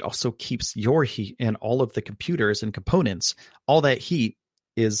out, but it also keeps your heat and all of the computers and components. All that heat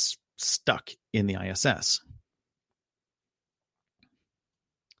is stuck in the ISS.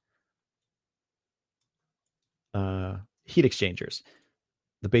 Heat exchangers.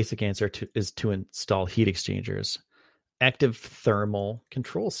 The basic answer is to install heat exchangers. Active Thermal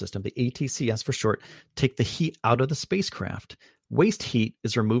Control System, the ATCS for short, take the heat out of the spacecraft. Waste heat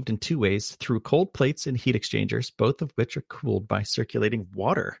is removed in two ways, through cold plates and heat exchangers, both of which are cooled by circulating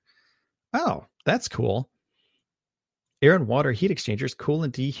water. Oh, that's cool. Air and water heat exchangers cool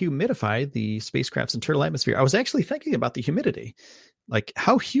and dehumidify the spacecraft's internal atmosphere. I was actually thinking about the humidity. Like,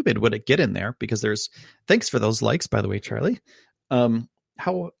 how humid would it get in there? Because thanks for those likes, by the way, Charlie.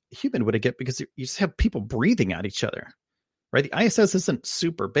 How humid would it get? Because you just have people breathing at each other, right? The ISS isn't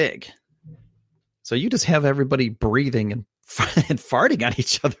super big. So you just have everybody breathing and farting at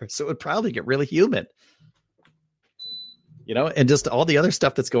each other. So it would probably get really humid. And just all the other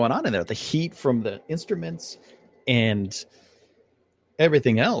stuff that's going on in there, the heat from the instruments and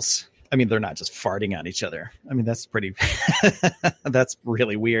everything else. I mean, they're not just farting on each other. I mean, that's that's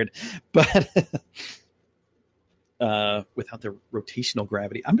really weird. But without the rotational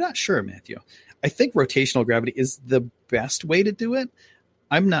gravity, I'm not sure, Matthew. I think rotational gravity is the best way to do it.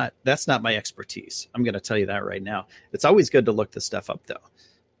 That's not my expertise. I'm going to tell you that right now. It's always good to look this stuff up, though.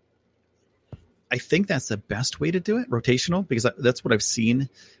 I think that's the best way to do it, rotational, because that's what I've seen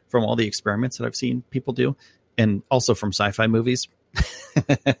from all the experiments that I've seen people do, and also from sci-fi movies.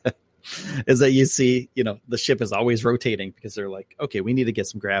 Is that you see, the ship is always rotating because they're like, okay, we need to get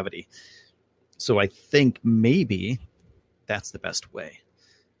some gravity. So I think maybe that's the best way.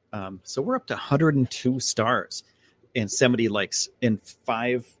 So we're up to 102 stars and 70 likes and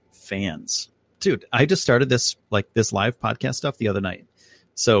 5 fans. Dude, I just started this live podcast stuff the other night.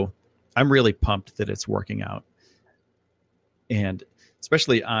 So I'm really pumped that it's working out. And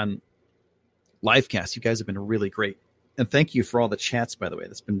especially on Livecast. You guys have been really great. And thank you for all the chats, by the way.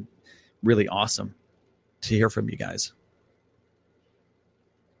 That's been really awesome to hear from you guys.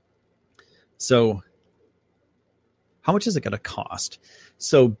 So how much is it going to cost?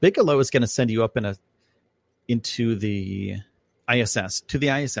 So Bigelow is going to send you up into the ISS,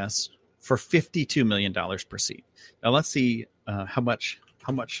 for $52 million per seat. Now let's see how much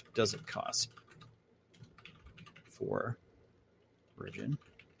does it cost for Virgin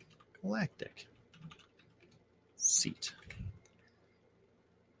Galactic seat.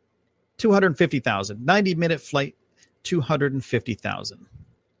 $250,000. 90-minute flight, $250,000.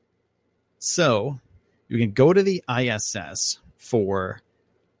 So you can go to the ISS for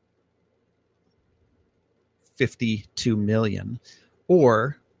 $52 million,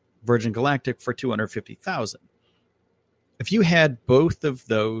 or Virgin Galactic for $250,000. If you had both of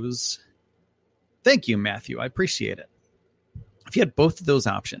those, thank you, Matthew. I appreciate it. If you had both of those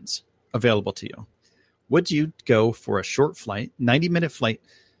options available to you, would you go for a short flight, 90-minute flight,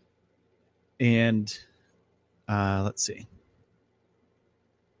 and let's see,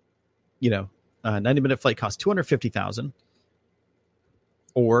 90-minute flight costs $250,000,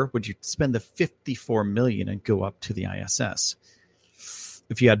 or would you spend the $54 million and go up to the ISS?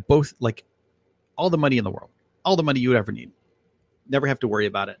 If you had both, like all the money in the world, all the money you would ever need, never have to worry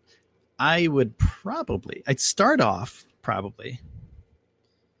about it, I'd start off probably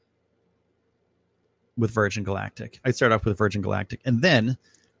with Virgin Galactic. And then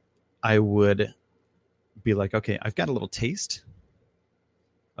I would be like, okay, I've got a little taste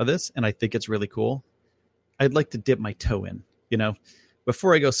of this, and I think it's really cool. I'd like to dip my toe in,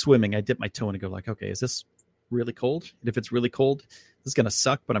 before I go swimming, I dip my toe in and go like, okay, is this really cold? And if it's really cold, this is going to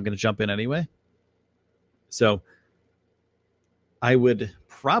suck, but I'm going to jump in anyway. So I'd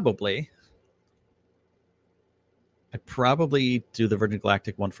probably do the Virgin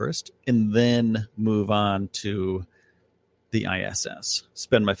Galactic one first and then move on to the ISS.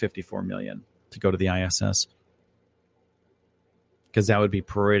 Spend my $54 million to go to the ISS. Because that would be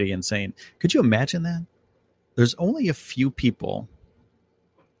pretty insane. Could you imagine that? There's only a few people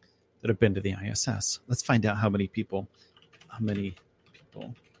that have been to the ISS. Let's find out how many people have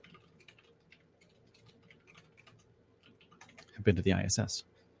been to the ISS.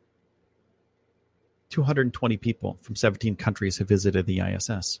 220 people from 17 countries have visited the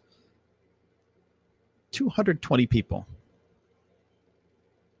ISS. 220 people.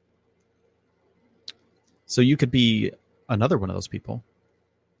 So you could be another one of those people.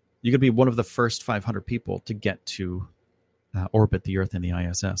 You could be one of the first 500 people to get to orbit the Earth in the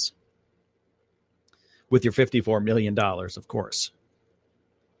ISS. With your $54 million, of course.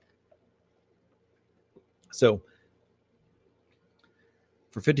 So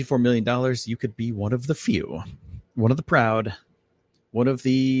for $54 million, you could be one of the few, one of the proud, one of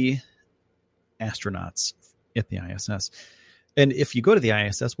the astronauts at the ISS. And if you go to the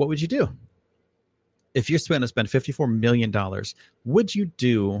ISS, what would you do? If you're going to spend $54 million, would you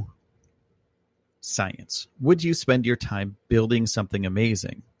do science? Would you spend your time building something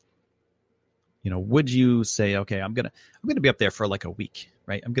amazing? Would you say, okay, I'm gonna be up there for like a week,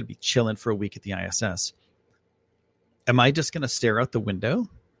 right? I'm gonna be chilling for a week at the ISS. Am I just gonna stare out the window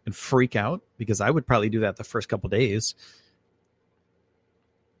and freak out? Because I would probably do that the first couple of days.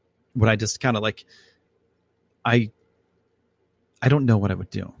 Would I just kind of like, I don't know what I would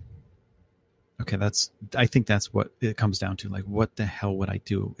do. Okay, I think that's what it comes down to. Like, what the hell would I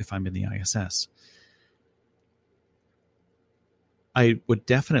do if I'm in the ISS? I would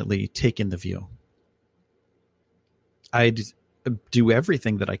definitely take in the view. I'd do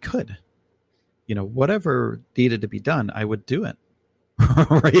everything that I could. Whatever needed to be done, I would do it.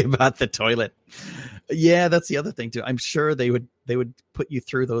 Worry about the toilet. Yeah, that's the other thing too. I'm sure they would put you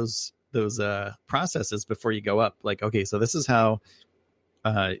through those processes before you go up. Like, okay, so this is how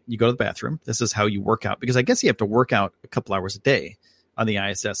you go to the bathroom. This is how you work out. Because I guess you have to work out a couple hours a day on the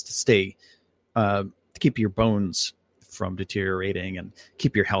ISS to stay, to keep your bones from deteriorating and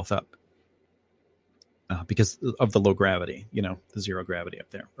keep your health up. Because of the low gravity, the zero gravity up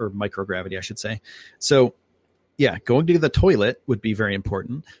there, or microgravity, I should say. So, yeah, going to the toilet would be very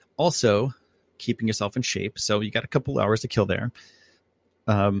important. Also, keeping yourself in shape. So you got a couple hours to kill there.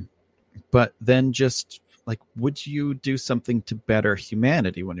 But then just like, would you do something to better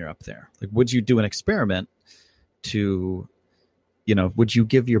humanity when you're up there? Like, would you do an experiment to, would you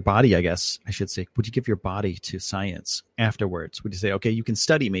give your body, I guess I should say, would you give your body to science afterwards? Would you say, okay, you can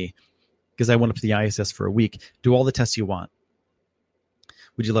study me because I went up to the ISS for a week, do all the tests you want?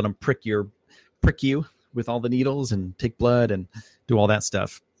 Would you let them prick you with all the needles and take blood and do all that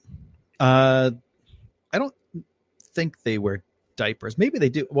stuff? I don't think they wear diapers. Maybe they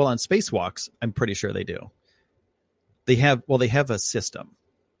do. Well, on spacewalks, I'm pretty sure they do. They have a system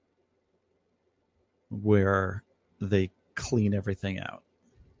where they clean everything out.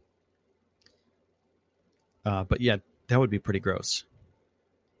 But yeah, that would be pretty gross.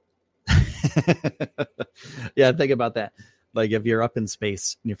 Yeah, think about that. Like if you're up in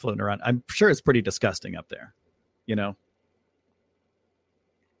space and you're floating around, I'm sure it's pretty disgusting up there, you know?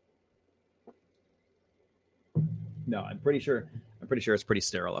 No, I'm pretty sure it's pretty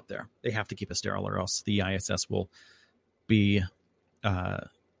sterile up there. They have to keep it sterile or else the ISS will be,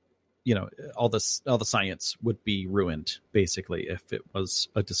 all the science would be ruined basically if it was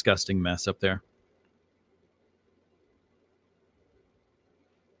a disgusting mess up there.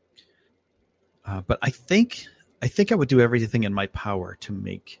 But I think I would do everything in my power to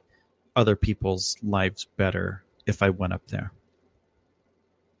make other people's lives better if I went up there.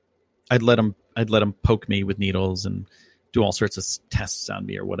 I'd let them poke me with needles and do all sorts of tests on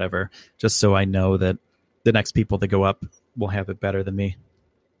me or whatever, just so I know that the next people that go up will have it better than me.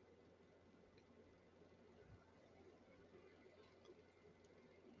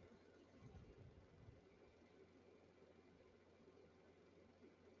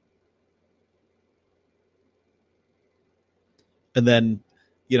 And then,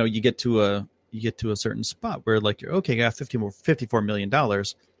 you get to a certain spot where like you're okay. I got $54 million.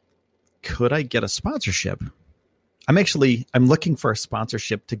 Could I get a sponsorship? I'm looking for a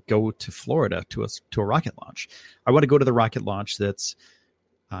sponsorship to go to Florida to a rocket launch. I want to go to the rocket launch that's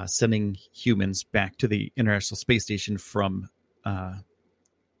sending humans back to the International Space Station from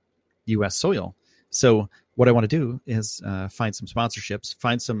U.S. soil. So what I want to do is find some sponsorships,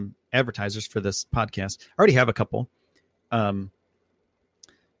 find some advertisers for this podcast. I already have a couple.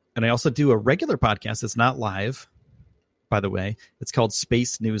 And I also do a regular podcast that's not live, by the way. It's called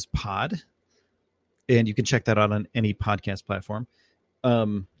Space News Pod. And you can check that out on any podcast platform.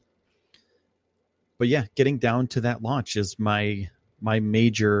 But yeah, getting down to that launch is my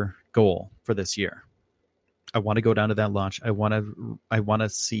major goal for this year. I want to go down to that launch. I want to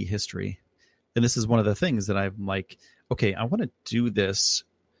see history. And this is one of the things that I'm like, okay, I want to do this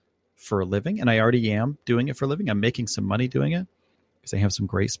for a living. And I already am doing it for a living. I'm making some money doing it because I have some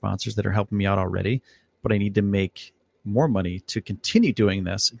great sponsors that are helping me out already. But I need to make more money to continue doing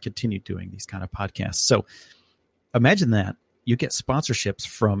this and continue doing these kind of podcasts. So imagine that you get sponsorships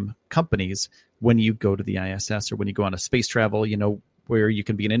from companies when you go to the ISS or when you go on a space travel, where you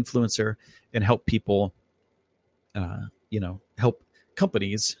can be an influencer and help people, help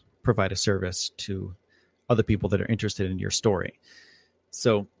companies provide a service to other people that are interested in your story.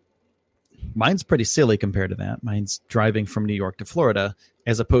 So mine's pretty silly compared to that. Mine's driving from New York to Florida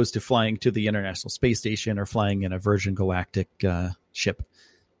as opposed to flying to the International Space Station or flying in a Virgin Galactic ship.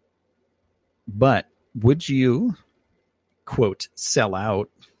 But would you, quote, sell out?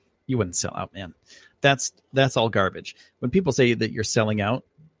 You wouldn't sell out, man. That's all garbage. When people say that you're selling out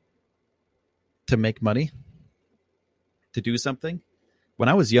to make money, to do something, when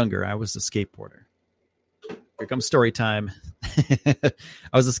I was younger, I was a skateboarder. Here comes story time. I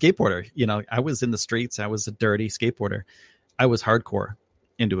was a skateboarder. I was in the streets. I was a dirty skateboarder. I was hardcore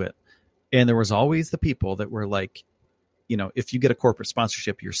into it. And there was always the people that were like, if you get a corporate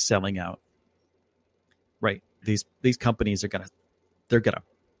sponsorship, you're selling out. Right. These companies they're going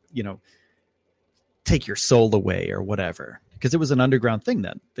to, take your soul away or whatever. Because it was an underground thing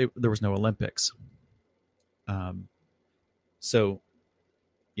then. There was no Olympics. So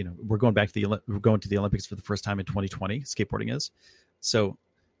we're going to the Olympics for the first time in 2020. Skateboarding is. So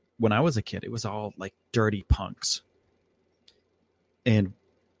when I was a kid, it was all like dirty punks. And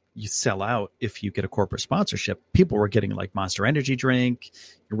you sell out if you get a corporate sponsorship. People were getting like Monster Energy drink,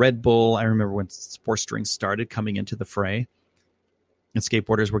 Red Bull. I remember when sports drinks started coming into the fray, and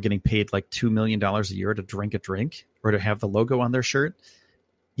skateboarders were getting paid like $2 million a year to drink a drink or to have the logo on their shirt.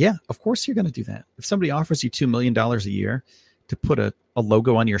 Yeah, of course you're going to do that. If somebody offers you $2 million a year to put a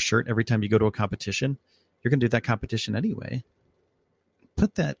logo on your shirt every time you go to a competition, you're going to do that competition anyway.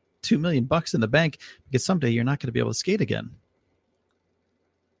 Put that $2 million in the bank because someday you're not going to be able to skate again.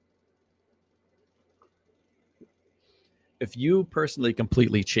 If you personally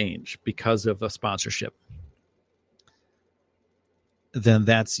completely change because of a sponsorship, then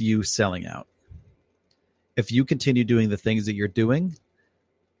that's you selling out. If you continue doing the things that you're doing,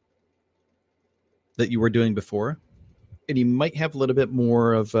 that you were doing before, and you might have a little bit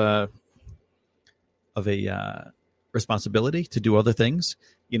more of a responsibility to do other things,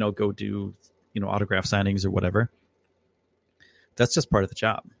 go do, autograph signings or whatever. That's just part of the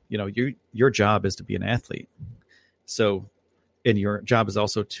job. Your job is to be an athlete. So, and your job is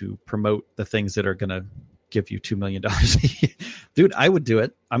also to promote the things that are going to give you $2 million. Dude, I would do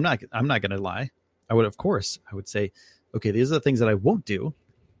it. I'm not going to lie. I would, of course, I would say, okay, these are the things that I won't do.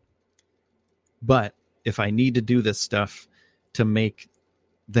 But if I need to do this stuff to make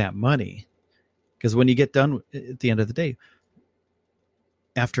that money, because when you get done at the end of the day,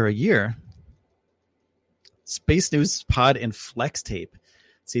 after a year, Space News Pod and Flex Tape,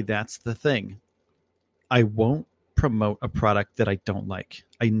 see, that's the thing. I won't promote a product that I don't like.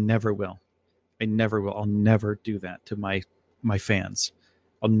 I never will. I'll never do that to my fans.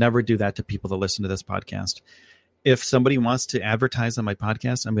 I'll never do that to people that listen to this podcast. If somebody wants to advertise on my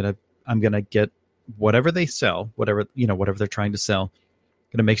podcast, I'm gonna get whatever they sell, whatever they're trying to sell.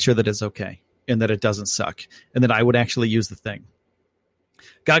 I'm gonna make sure that it's okay and that it doesn't suck and that I would actually use the thing.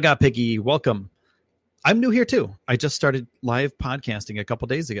 Gaga Piggy, welcome. I'm new here too. I just started live podcasting a couple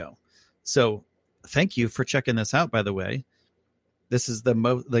days ago. So thank you for checking this out, by the way. This is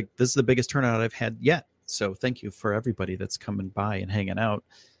the biggest turnout I've had yet. So thank you for everybody that's coming by and hanging out.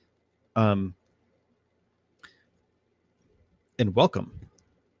 And welcome.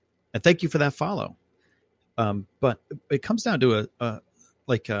 And thank you for that follow. But it comes down to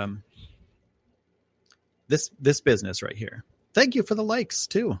this business right here. Thank you for the likes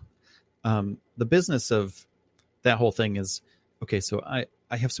too. The business of that whole thing is, okay, so I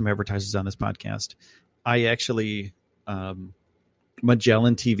have some advertisers on this podcast. I actually,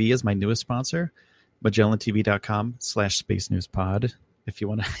 Magellan TV is my newest sponsor, MagellanTV.com/Space News Pod. If you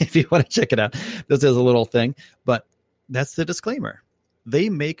want to check it out, this is a little thing, but that's the disclaimer. They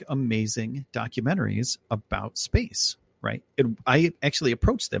make amazing documentaries about space, right? I actually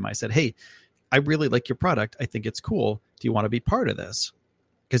approached them. I said, hey, I really like your product. I think it's cool. Do you want to be part of this?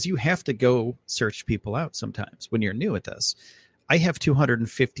 Because you have to go search people out sometimes when you're new at this. I have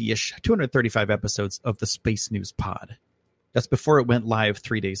 235 episodes of the Space News Pod. That's before it went live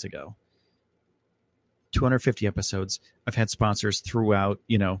 3 days ago. 250 episodes. I've had sponsors throughout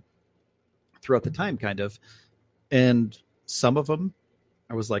the time, kind of. And some of them,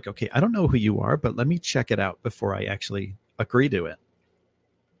 I was like, okay, I don't know who you are, but let me check it out before I actually agree to it.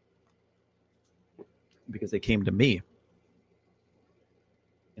 Because they came to me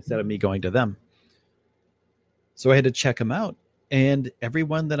instead of me going to them. So I had to check them out. And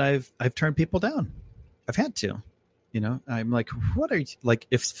everyone that I've turned people down. I've had to. I'm like, what are you, like,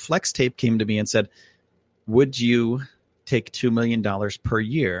 if Flex Tape came to me and said, would you take $2 million per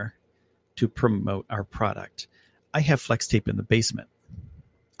year to promote our product? I have Flex Tape in the basement.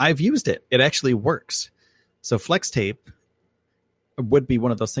 I've used it. It actually works. So Flex Tape would be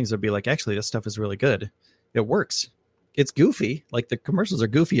one of those things that would be like, actually, this stuff is really good. It works. It's goofy. Like, the commercials are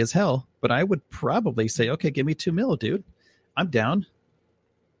goofy as hell, but I would probably say, okay, give me $2 million, dude. I'm down.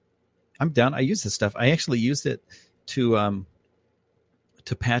 I use this stuff. I actually used it to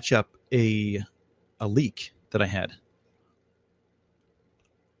patch up a leak that I had.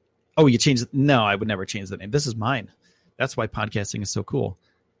 Oh, you changed it? No, I would never change the name. This is mine. That's why podcasting is so cool.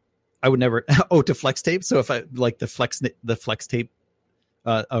 I would never. Oh, to Flex Tape. So if I like the Flex Tape,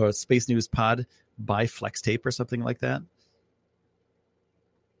 or Space News Pod by Flex Tape or something like that.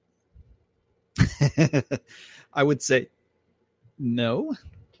 I would say no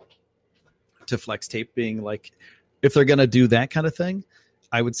to Flex Tape being like, if they're going to do that kind of thing,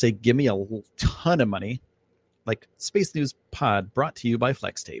 I would say, give me a ton of money. Like Space News Pod brought to you by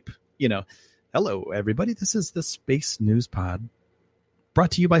Flex Tape. Hello, everybody. This is the Space News Pod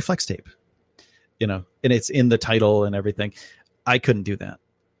brought to you by Flex Tape. And it's in the title and everything. I couldn't do that.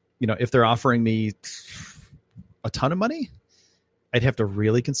 If they're offering me a ton of money, I'd have to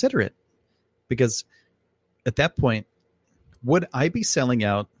really consider it. Because at that point, would I be selling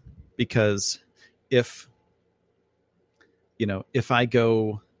out? Because if I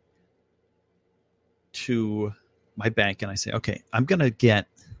go to my bank and I say, okay, I'm going to get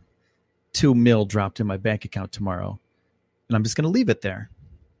 $2 million dropped in my bank account tomorrow, and I'm just going to leave it there.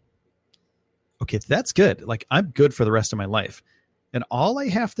 Okay, that's good. Like, I'm good for the rest of my life. And all I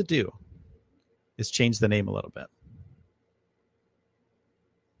have to do is change the name a little bit.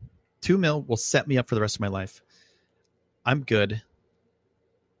 $2 million will set me up for the rest of my life. I'm good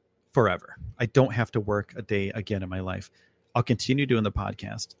forever. I don't have to work a day again in my life. I'll continue doing the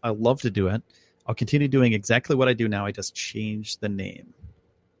podcast. I love to do it. I'll continue doing exactly what I do now. I just change the name.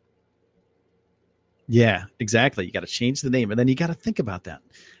 Yeah, exactly. You got to change the name. And then you got to think about that.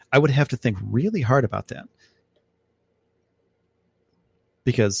 I would have to think really hard about that.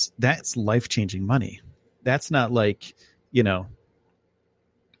 Because that's life-changing money. That's not like, you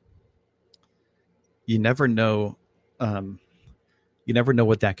never know. You never know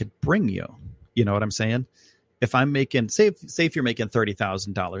what that could bring you. You know what I'm saying? If I'm making, say if you're making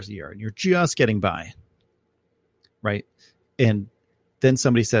 $30,000 a year and you're just getting by, right? And then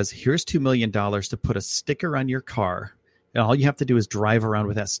somebody says, here's $2 million to put a sticker on your car. And all you have to do is drive around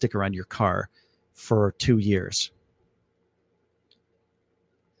with that sticker on your car for 2 years.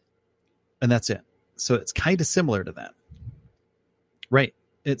 And that's it. So it's kind of similar to that. Right.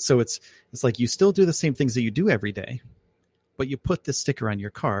 It's like you still do the same things that you do every day, but you put this sticker on your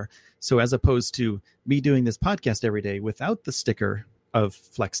car. So as opposed to me doing this podcast every day without the sticker of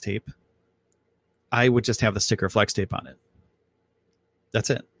Flex Tape, I would just have the sticker of Flex Tape on it. That's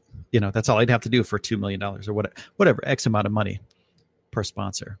it. That's all I'd have to do for $2 million or whatever X amount of money per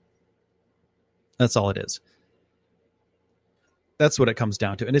sponsor. That's all it is. That's what it comes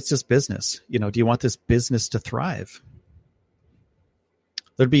down to. And it's just business. Do you want this business to thrive?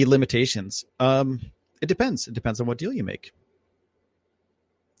 There'd be limitations. It depends. It depends on what deal you make.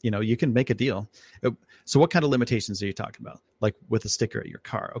 You can make a deal. So what kind of limitations are you talking about? Like with a sticker at your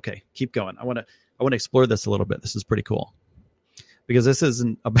car. Okay, keep going. I want to explore this a little bit. This is pretty cool. Because this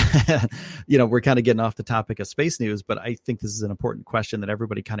isn't we're kind of getting off the topic of space news, but I think this is an important question that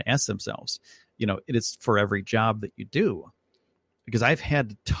everybody kind of asks themselves. It is for every job that you do. Because I've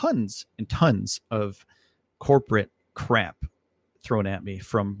had tons and tons of corporate crap thrown at me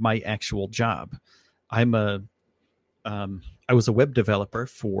from my actual job. I was a web developer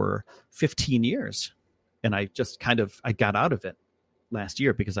for 15 years, and I just I got out of it last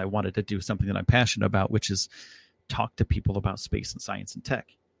year because I wanted to do something that I'm passionate about, which is talk to people about space and science and tech.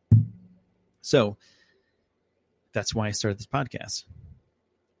 So that's why I started this podcast.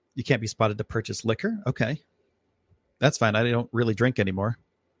 You can't be spotted to purchase liquor. Okay. That's fine. I don't really drink anymore.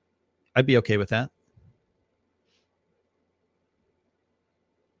 I'd be okay with that.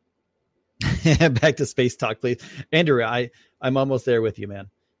 Back to space talk, please. Andrew, I'm almost there with you, man.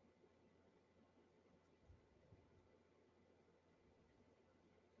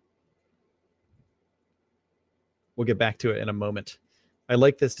 We'll get back to it in a moment. I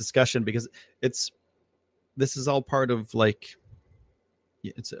like this discussion because this is all part of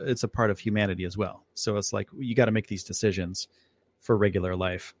it's a part of humanity as well. So it's like you got to make these decisions for regular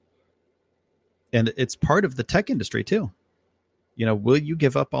life. And it's part of the tech industry too. Will you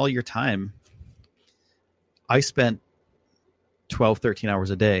give up all your time? I spent 12, 13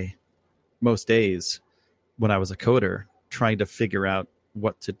 hours a day, most days when I was a coder, trying to figure out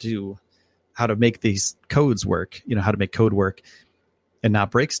what to do, how to make these codes work, how to make code work and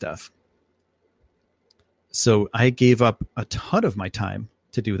not break stuff. So I gave up a ton of my time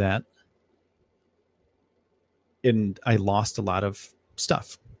to do that. And I lost a lot of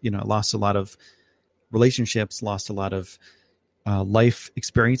stuff. I lost a lot of relationships, lost a lot of life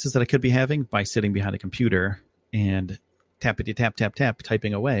experiences that I could be having by sitting behind a computer and tappity tap, tap, tap,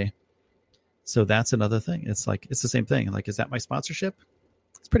 typing away. So that's another thing. It's the same thing. Like, is that my sponsorship?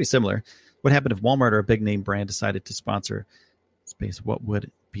 It's pretty similar. What happened if Walmart or a big name brand decided to sponsor space? What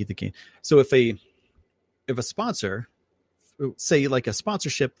would be the gain? So if a sponsor, say like a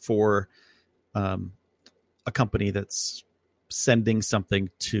sponsorship for a company that's sending something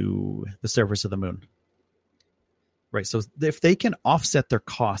to the surface of the moon, right? So if they can offset their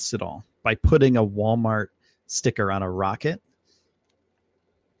costs at all by putting a Walmart sticker on a rocket,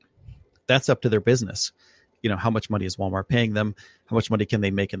 that's up to their business. How much money is Walmart paying them? How much money can they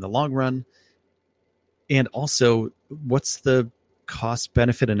make in the long run? And also, what's the cost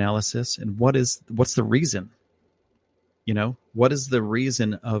benefit analysis, and what's the reason? What is the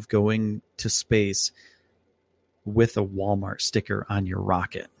reason of going to space with a Walmart sticker on your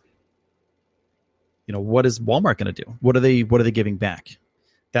rocket? What is Walmart going to do? What are they giving back?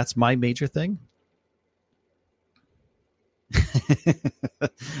 That's my major thing.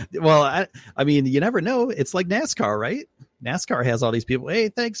 Well, I mean, you never know. It's like NASCAR, right? NASCAR has all these people. Hey,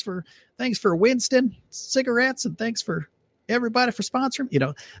 thanks for Winston cigarettes, and thanks for everybody for sponsoring.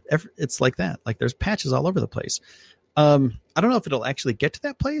 It's like that. Like there's patches all over the place. I don't know if it'll actually get to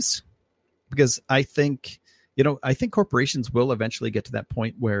that place, because I think corporations will eventually get to that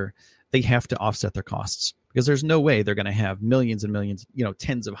point where they have to offset their costs, because there's no way they're going to have millions and millions,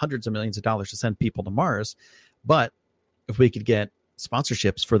 tens of hundreds of millions of dollars to send people to Mars. But if we could get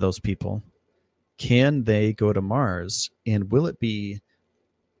sponsorships for those people, can they go to Mars, and will it be,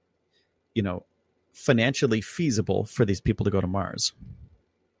 financially feasible for these people to go to Mars?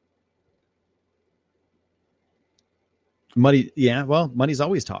 Money. Yeah. Well, money's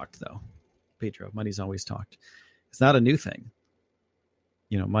always talked though, Pedro. Money's always talked. It's not a new thing.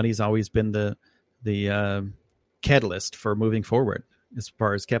 Money's always been the catalyst for moving forward as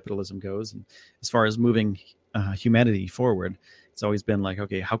far as capitalism goes, and as far as moving humanity forward. It's always been like,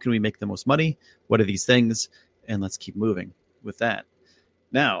 okay, how can we make the most money? What are these things? And let's keep moving with that.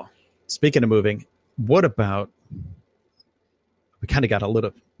 Now, speaking of moving, what about we kind of got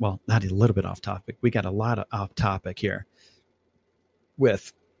not a little bit off topic. We got a lot of off topic here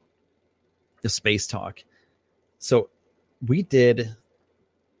with the space talk. So we did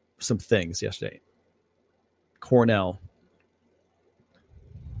some things yesterday. Cornell.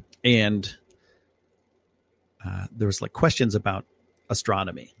 And there was like questions about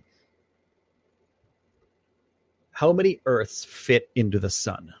astronomy. How many Earths fit into the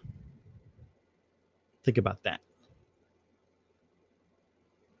sun? Think about that.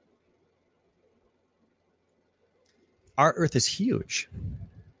 Our Earth is huge.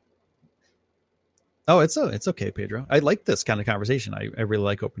 Oh, it's okay, Pedro. I like this kind of conversation. I really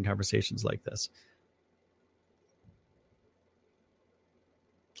like open conversations like this.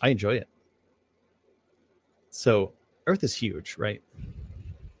 I enjoy it. So Earth is huge, right?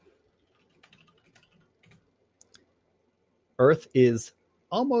 Earth is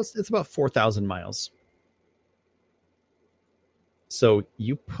it's about 4,000 miles. So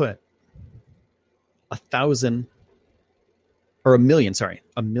you put 1,000 or a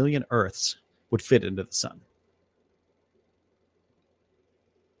million Earths would fit into the sun.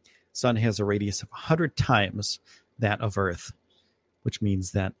 Sun has a radius of 100 times that of Earth, which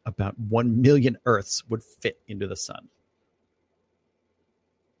means that about 1 million Earths would fit into the sun.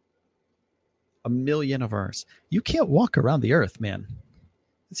 1 million of ours. You can't walk around the Earth, man.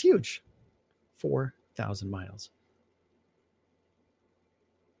 It's huge. 4,000 miles.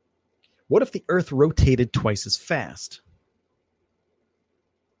 What if the Earth rotated twice as fast?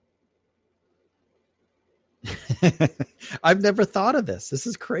 I've never thought of this. This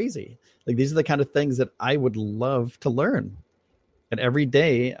is crazy. Like, these are the kind of things that I would love to learn. And every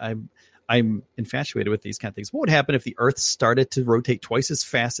day I'm infatuated with these kind of things. What would happen if the Earth started to rotate twice as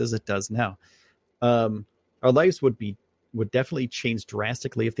fast as it does now? Our lives would definitely change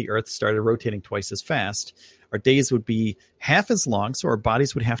drastically if the Earth started rotating twice as fast. Our days would be half as long, so our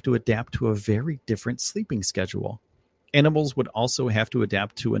bodies would have to adapt to a very different sleeping schedule. Animals would also have to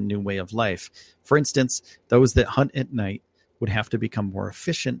adapt to a new way of life. For instance, those that hunt at night would have to become more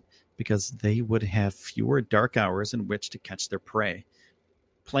efficient because they would have fewer dark hours in which to catch their prey.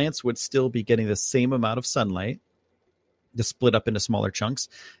 Plants would still be getting the same amount of sunlight, just split up into smaller chunks,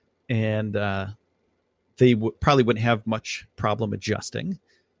 and they probably wouldn't have much problem adjusting.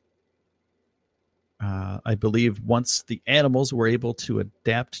 I believe once the animals were able to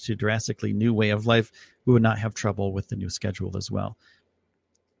adapt to drastically new way of life, we would not have trouble with the new schedule as well.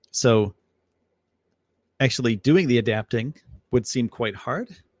 So actually doing the adapting would seem quite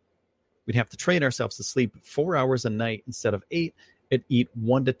hard. We'd have to train ourselves to sleep 4 hours a night instead of 8 and eat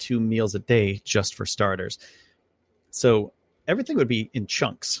 1 to 2 meals a day just for starters. So everything would be in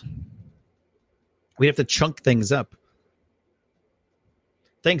chunks. We'd have to chunk things up.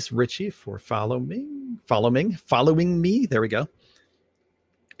 Thanks, Richie, for following me. There we go.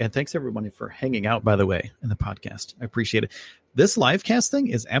 And thanks, everyone, for hanging out, by the way, in the podcast. I appreciate it. This live casting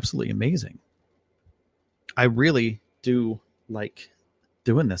is absolutely amazing. I really do like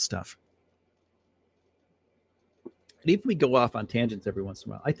doing this stuff. And even we go off on tangents every once in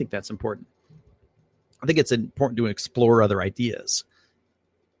a while, I think that's important. I think it's important to explore other ideas.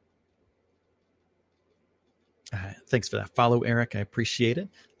 Thanks for that follow, Eric. I appreciate it.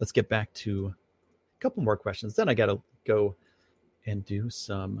 Let's get back to a couple more questions. Then I got to go and do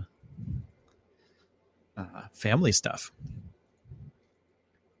some family stuff.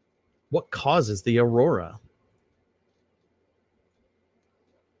 What causes the aurora?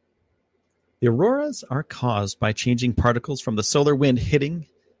 The auroras are caused by changing particles from the solar wind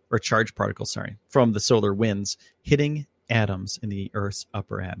charged particles, from the solar winds hitting atoms in the Earth's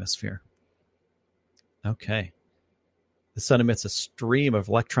upper atmosphere. Okay. The sun emits a stream of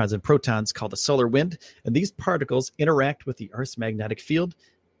electrons and protons called the solar wind, and these particles interact with the Earth's magnetic field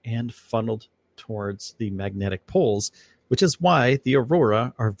and funneled towards the magnetic poles, which is why the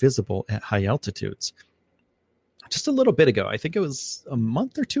aurora are visible at high altitudes. Just a little bit ago, I think it was a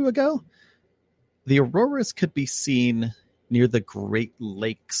month or two ago, the auroras could be seen near the Great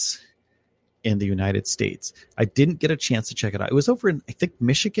Lakes in the United States. I didn't get a chance to check it out. It was over in, I think,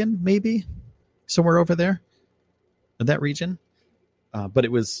 Michigan, maybe, somewhere over there. In that region, but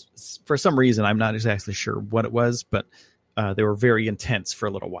it was, for some reason, I'm not exactly sure what it was, but they were very intense for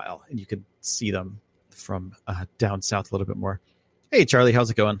a little while, and you could see them from down south a little bit more. Hey, Charlie, how's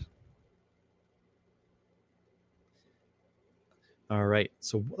it going? All right,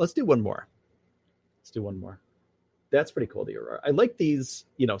 so let's do one more. That's pretty cool, the aurora. I like these,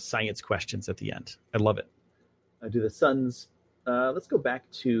 science questions at the end. I love it. I do the suns. Let's go back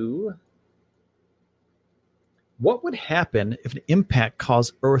to... What would happen if an impact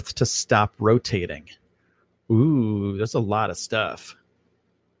caused Earth to stop rotating? Ooh, there's a lot of stuff.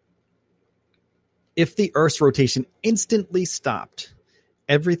 If the Earth's rotation instantly stopped,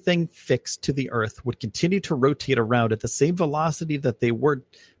 everything fixed to the Earth would continue to rotate around at the same velocity that they were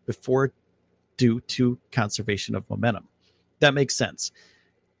before due to conservation of momentum. That makes sense.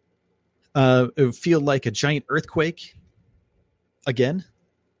 It would feel like a giant earthquake again,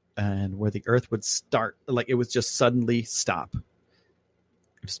 and where the Earth would start, like it would just suddenly stop.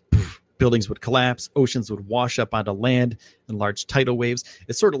 Buildings would collapse, oceans would wash up onto land in large tidal waves.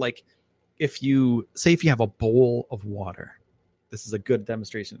 It's sort of like if you have a bowl of water. This is a good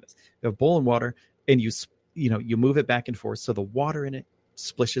demonstration of this. You have a bowl of water and you move it back and forth. So the water in it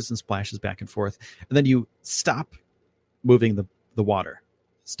splishes and splashes back and forth. And then you stop moving the water.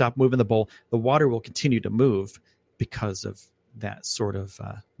 Stop moving the bowl. The water will continue to move because of that sort of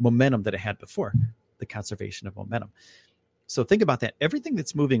momentum that it had before, the conservation of momentum. So think about that. Everything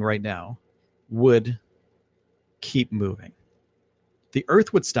that's moving right now would keep moving. The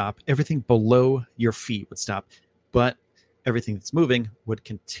Earth would stop. Everything below your feet would stop. But everything that's moving would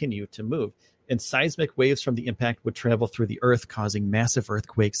continue to move. And seismic waves from the impact would travel through the Earth, causing massive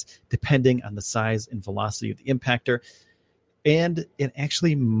earthquakes, depending on the size and velocity of the impactor. And it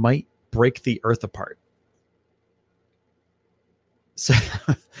actually might break the Earth apart. So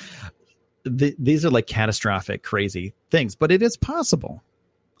these are like catastrophic, crazy things, but it is possible.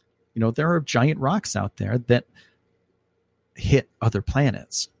 There are giant rocks out there that hit other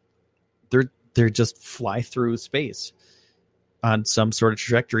planets. They're just fly through space on some sort of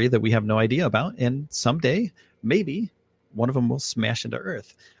trajectory that we have no idea about. And someday, maybe one of them will smash into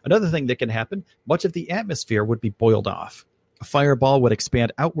Earth. Another thing that can happen, much of the atmosphere would be boiled off. A fireball would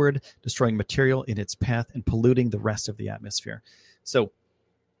expand outward, destroying material in its path and polluting the rest of the atmosphere. So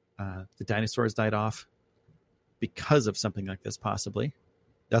the dinosaurs died off because of something like this, possibly.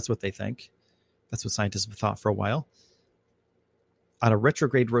 That's what they think. That's what scientists have thought for a while. On a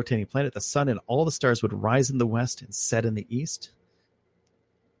retrograde rotating planet, the sun and all the stars would rise in the west and set in the east.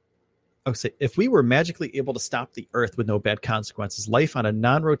 So if we were magically able to stop the Earth with no bad consequences, life on a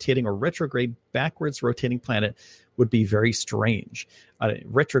non-rotating or retrograde backwards rotating planet would be very strange. On a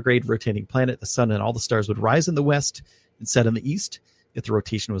retrograde rotating planet, the sun and all the stars would rise in the west and set in the east. If the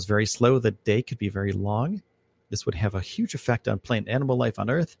rotation was very slow, the day could be very long. This would have a huge effect on plant and animal life on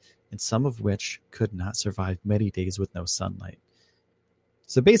Earth, and some of which could not survive many days with no sunlight.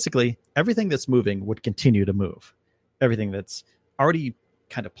 So basically, everything that's moving would continue to move. Everything that's already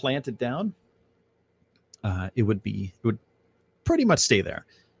kind of planted down, it would pretty much stay there.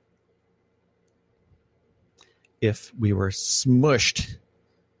 If we were smushed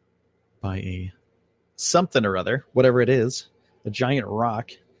by something or other, whatever it is, a giant rock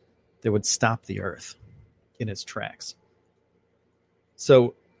that would stop the Earth in its tracks.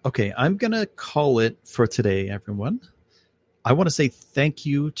 So, okay, I'm going to call it for today, everyone. I want to say thank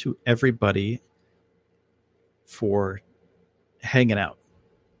you to everybody for hanging out.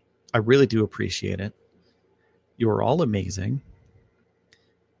 I really do appreciate it. You are all amazing.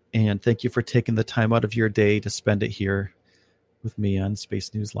 And thank you for taking the time out of your day to spend it here with me on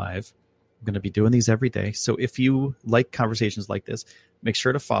Space News Live. I'm going to be doing these every day. So if you like conversations like this, make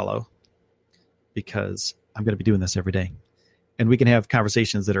sure to follow, because I'm going to be doing this every day. And we can have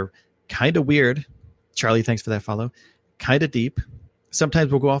conversations that are kind of weird. Charlie, thanks for that follow. Kind of deep.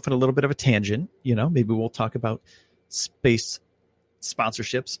 Sometimes we'll go off on a little bit of a tangent. Maybe we'll talk about space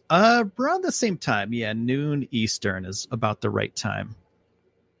sponsorships around the same time. Yeah, noon Eastern is about the right time.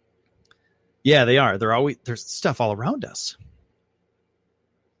 Yeah, they are. There's stuff all around us.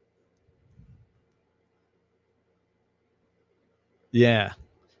 Yeah.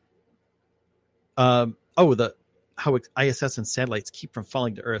 How ISS and satellites keep from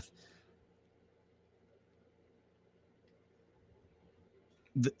falling to Earth.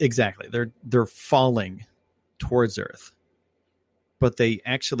 Exactly. They're falling towards Earth, but they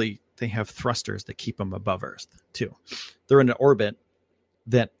have thrusters that keep them above Earth too. They're in an orbit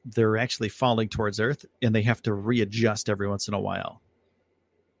that they're actually falling towards Earth, and they have to readjust every once in a while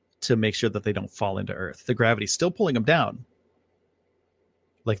to make sure that they don't fall into Earth. The gravity's still pulling them down.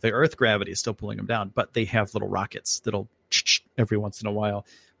 Like the Earth gravity is still pulling them down, but they have little rockets that'll every once in a while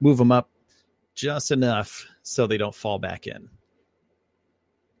move them up just enough so they don't fall back in.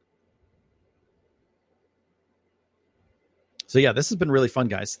 So yeah, this has been really fun,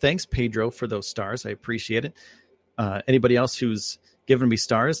 guys. Thanks, Pedro, for those stars. I appreciate it. Anybody else who's given me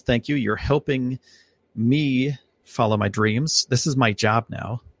stars, thank you. You're helping me follow my dreams. This is my job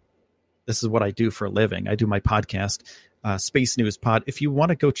now. This is what I do for a living. I do my podcast, Space News Pod. If you want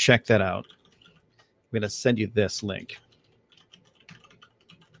to go check that out, I'm going to send you this link.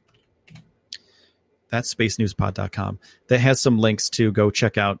 That's spacenewspod.com. That has some links to go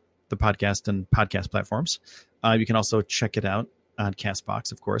check out the podcast and podcast platforms. You can also check it out on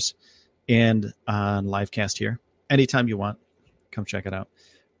CastBox, of course, and on Livecast here. Anytime you want, come check it out.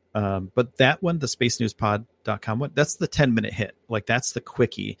 But that one, the spacenewspod.com one, that's the 10-minute hit. Like, that's the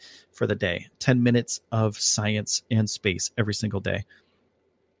quickie for the day. 10 minutes of science and space every single day.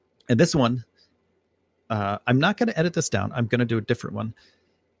 And this one, I'm not going to edit this down. I'm going to do a different one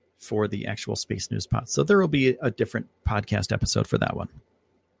for the actual Space News Pod. So there will be a different podcast episode for that one.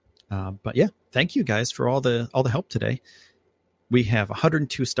 But yeah, thank you guys for all the help today. We have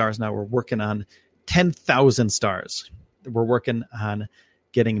 102 stars now. We're working on 10,000 stars. We're working on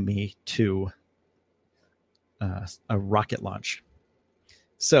getting me to a rocket launch.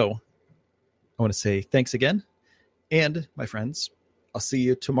 So I want to say thanks again. And my friends, I'll see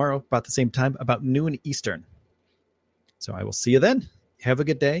you tomorrow about the same time, about noon Eastern. So I will see you then. Have a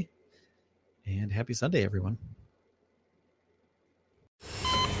good day and happy Sunday, everyone.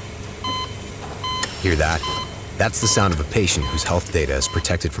 Hear that? That's the sound of a patient whose health data is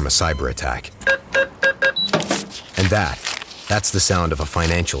protected from a cyber attack. And that's the sound of a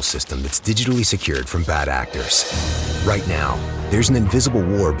financial system that's digitally secured from bad actors. Right now, there's an invisible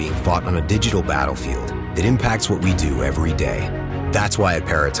war being fought on a digital battlefield that impacts what we do every day. That's why at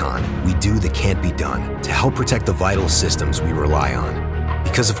Peraton, we do the can't be done to help protect the vital systems we rely on.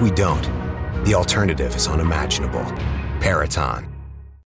 Because if we don't, the alternative is unimaginable. Peraton,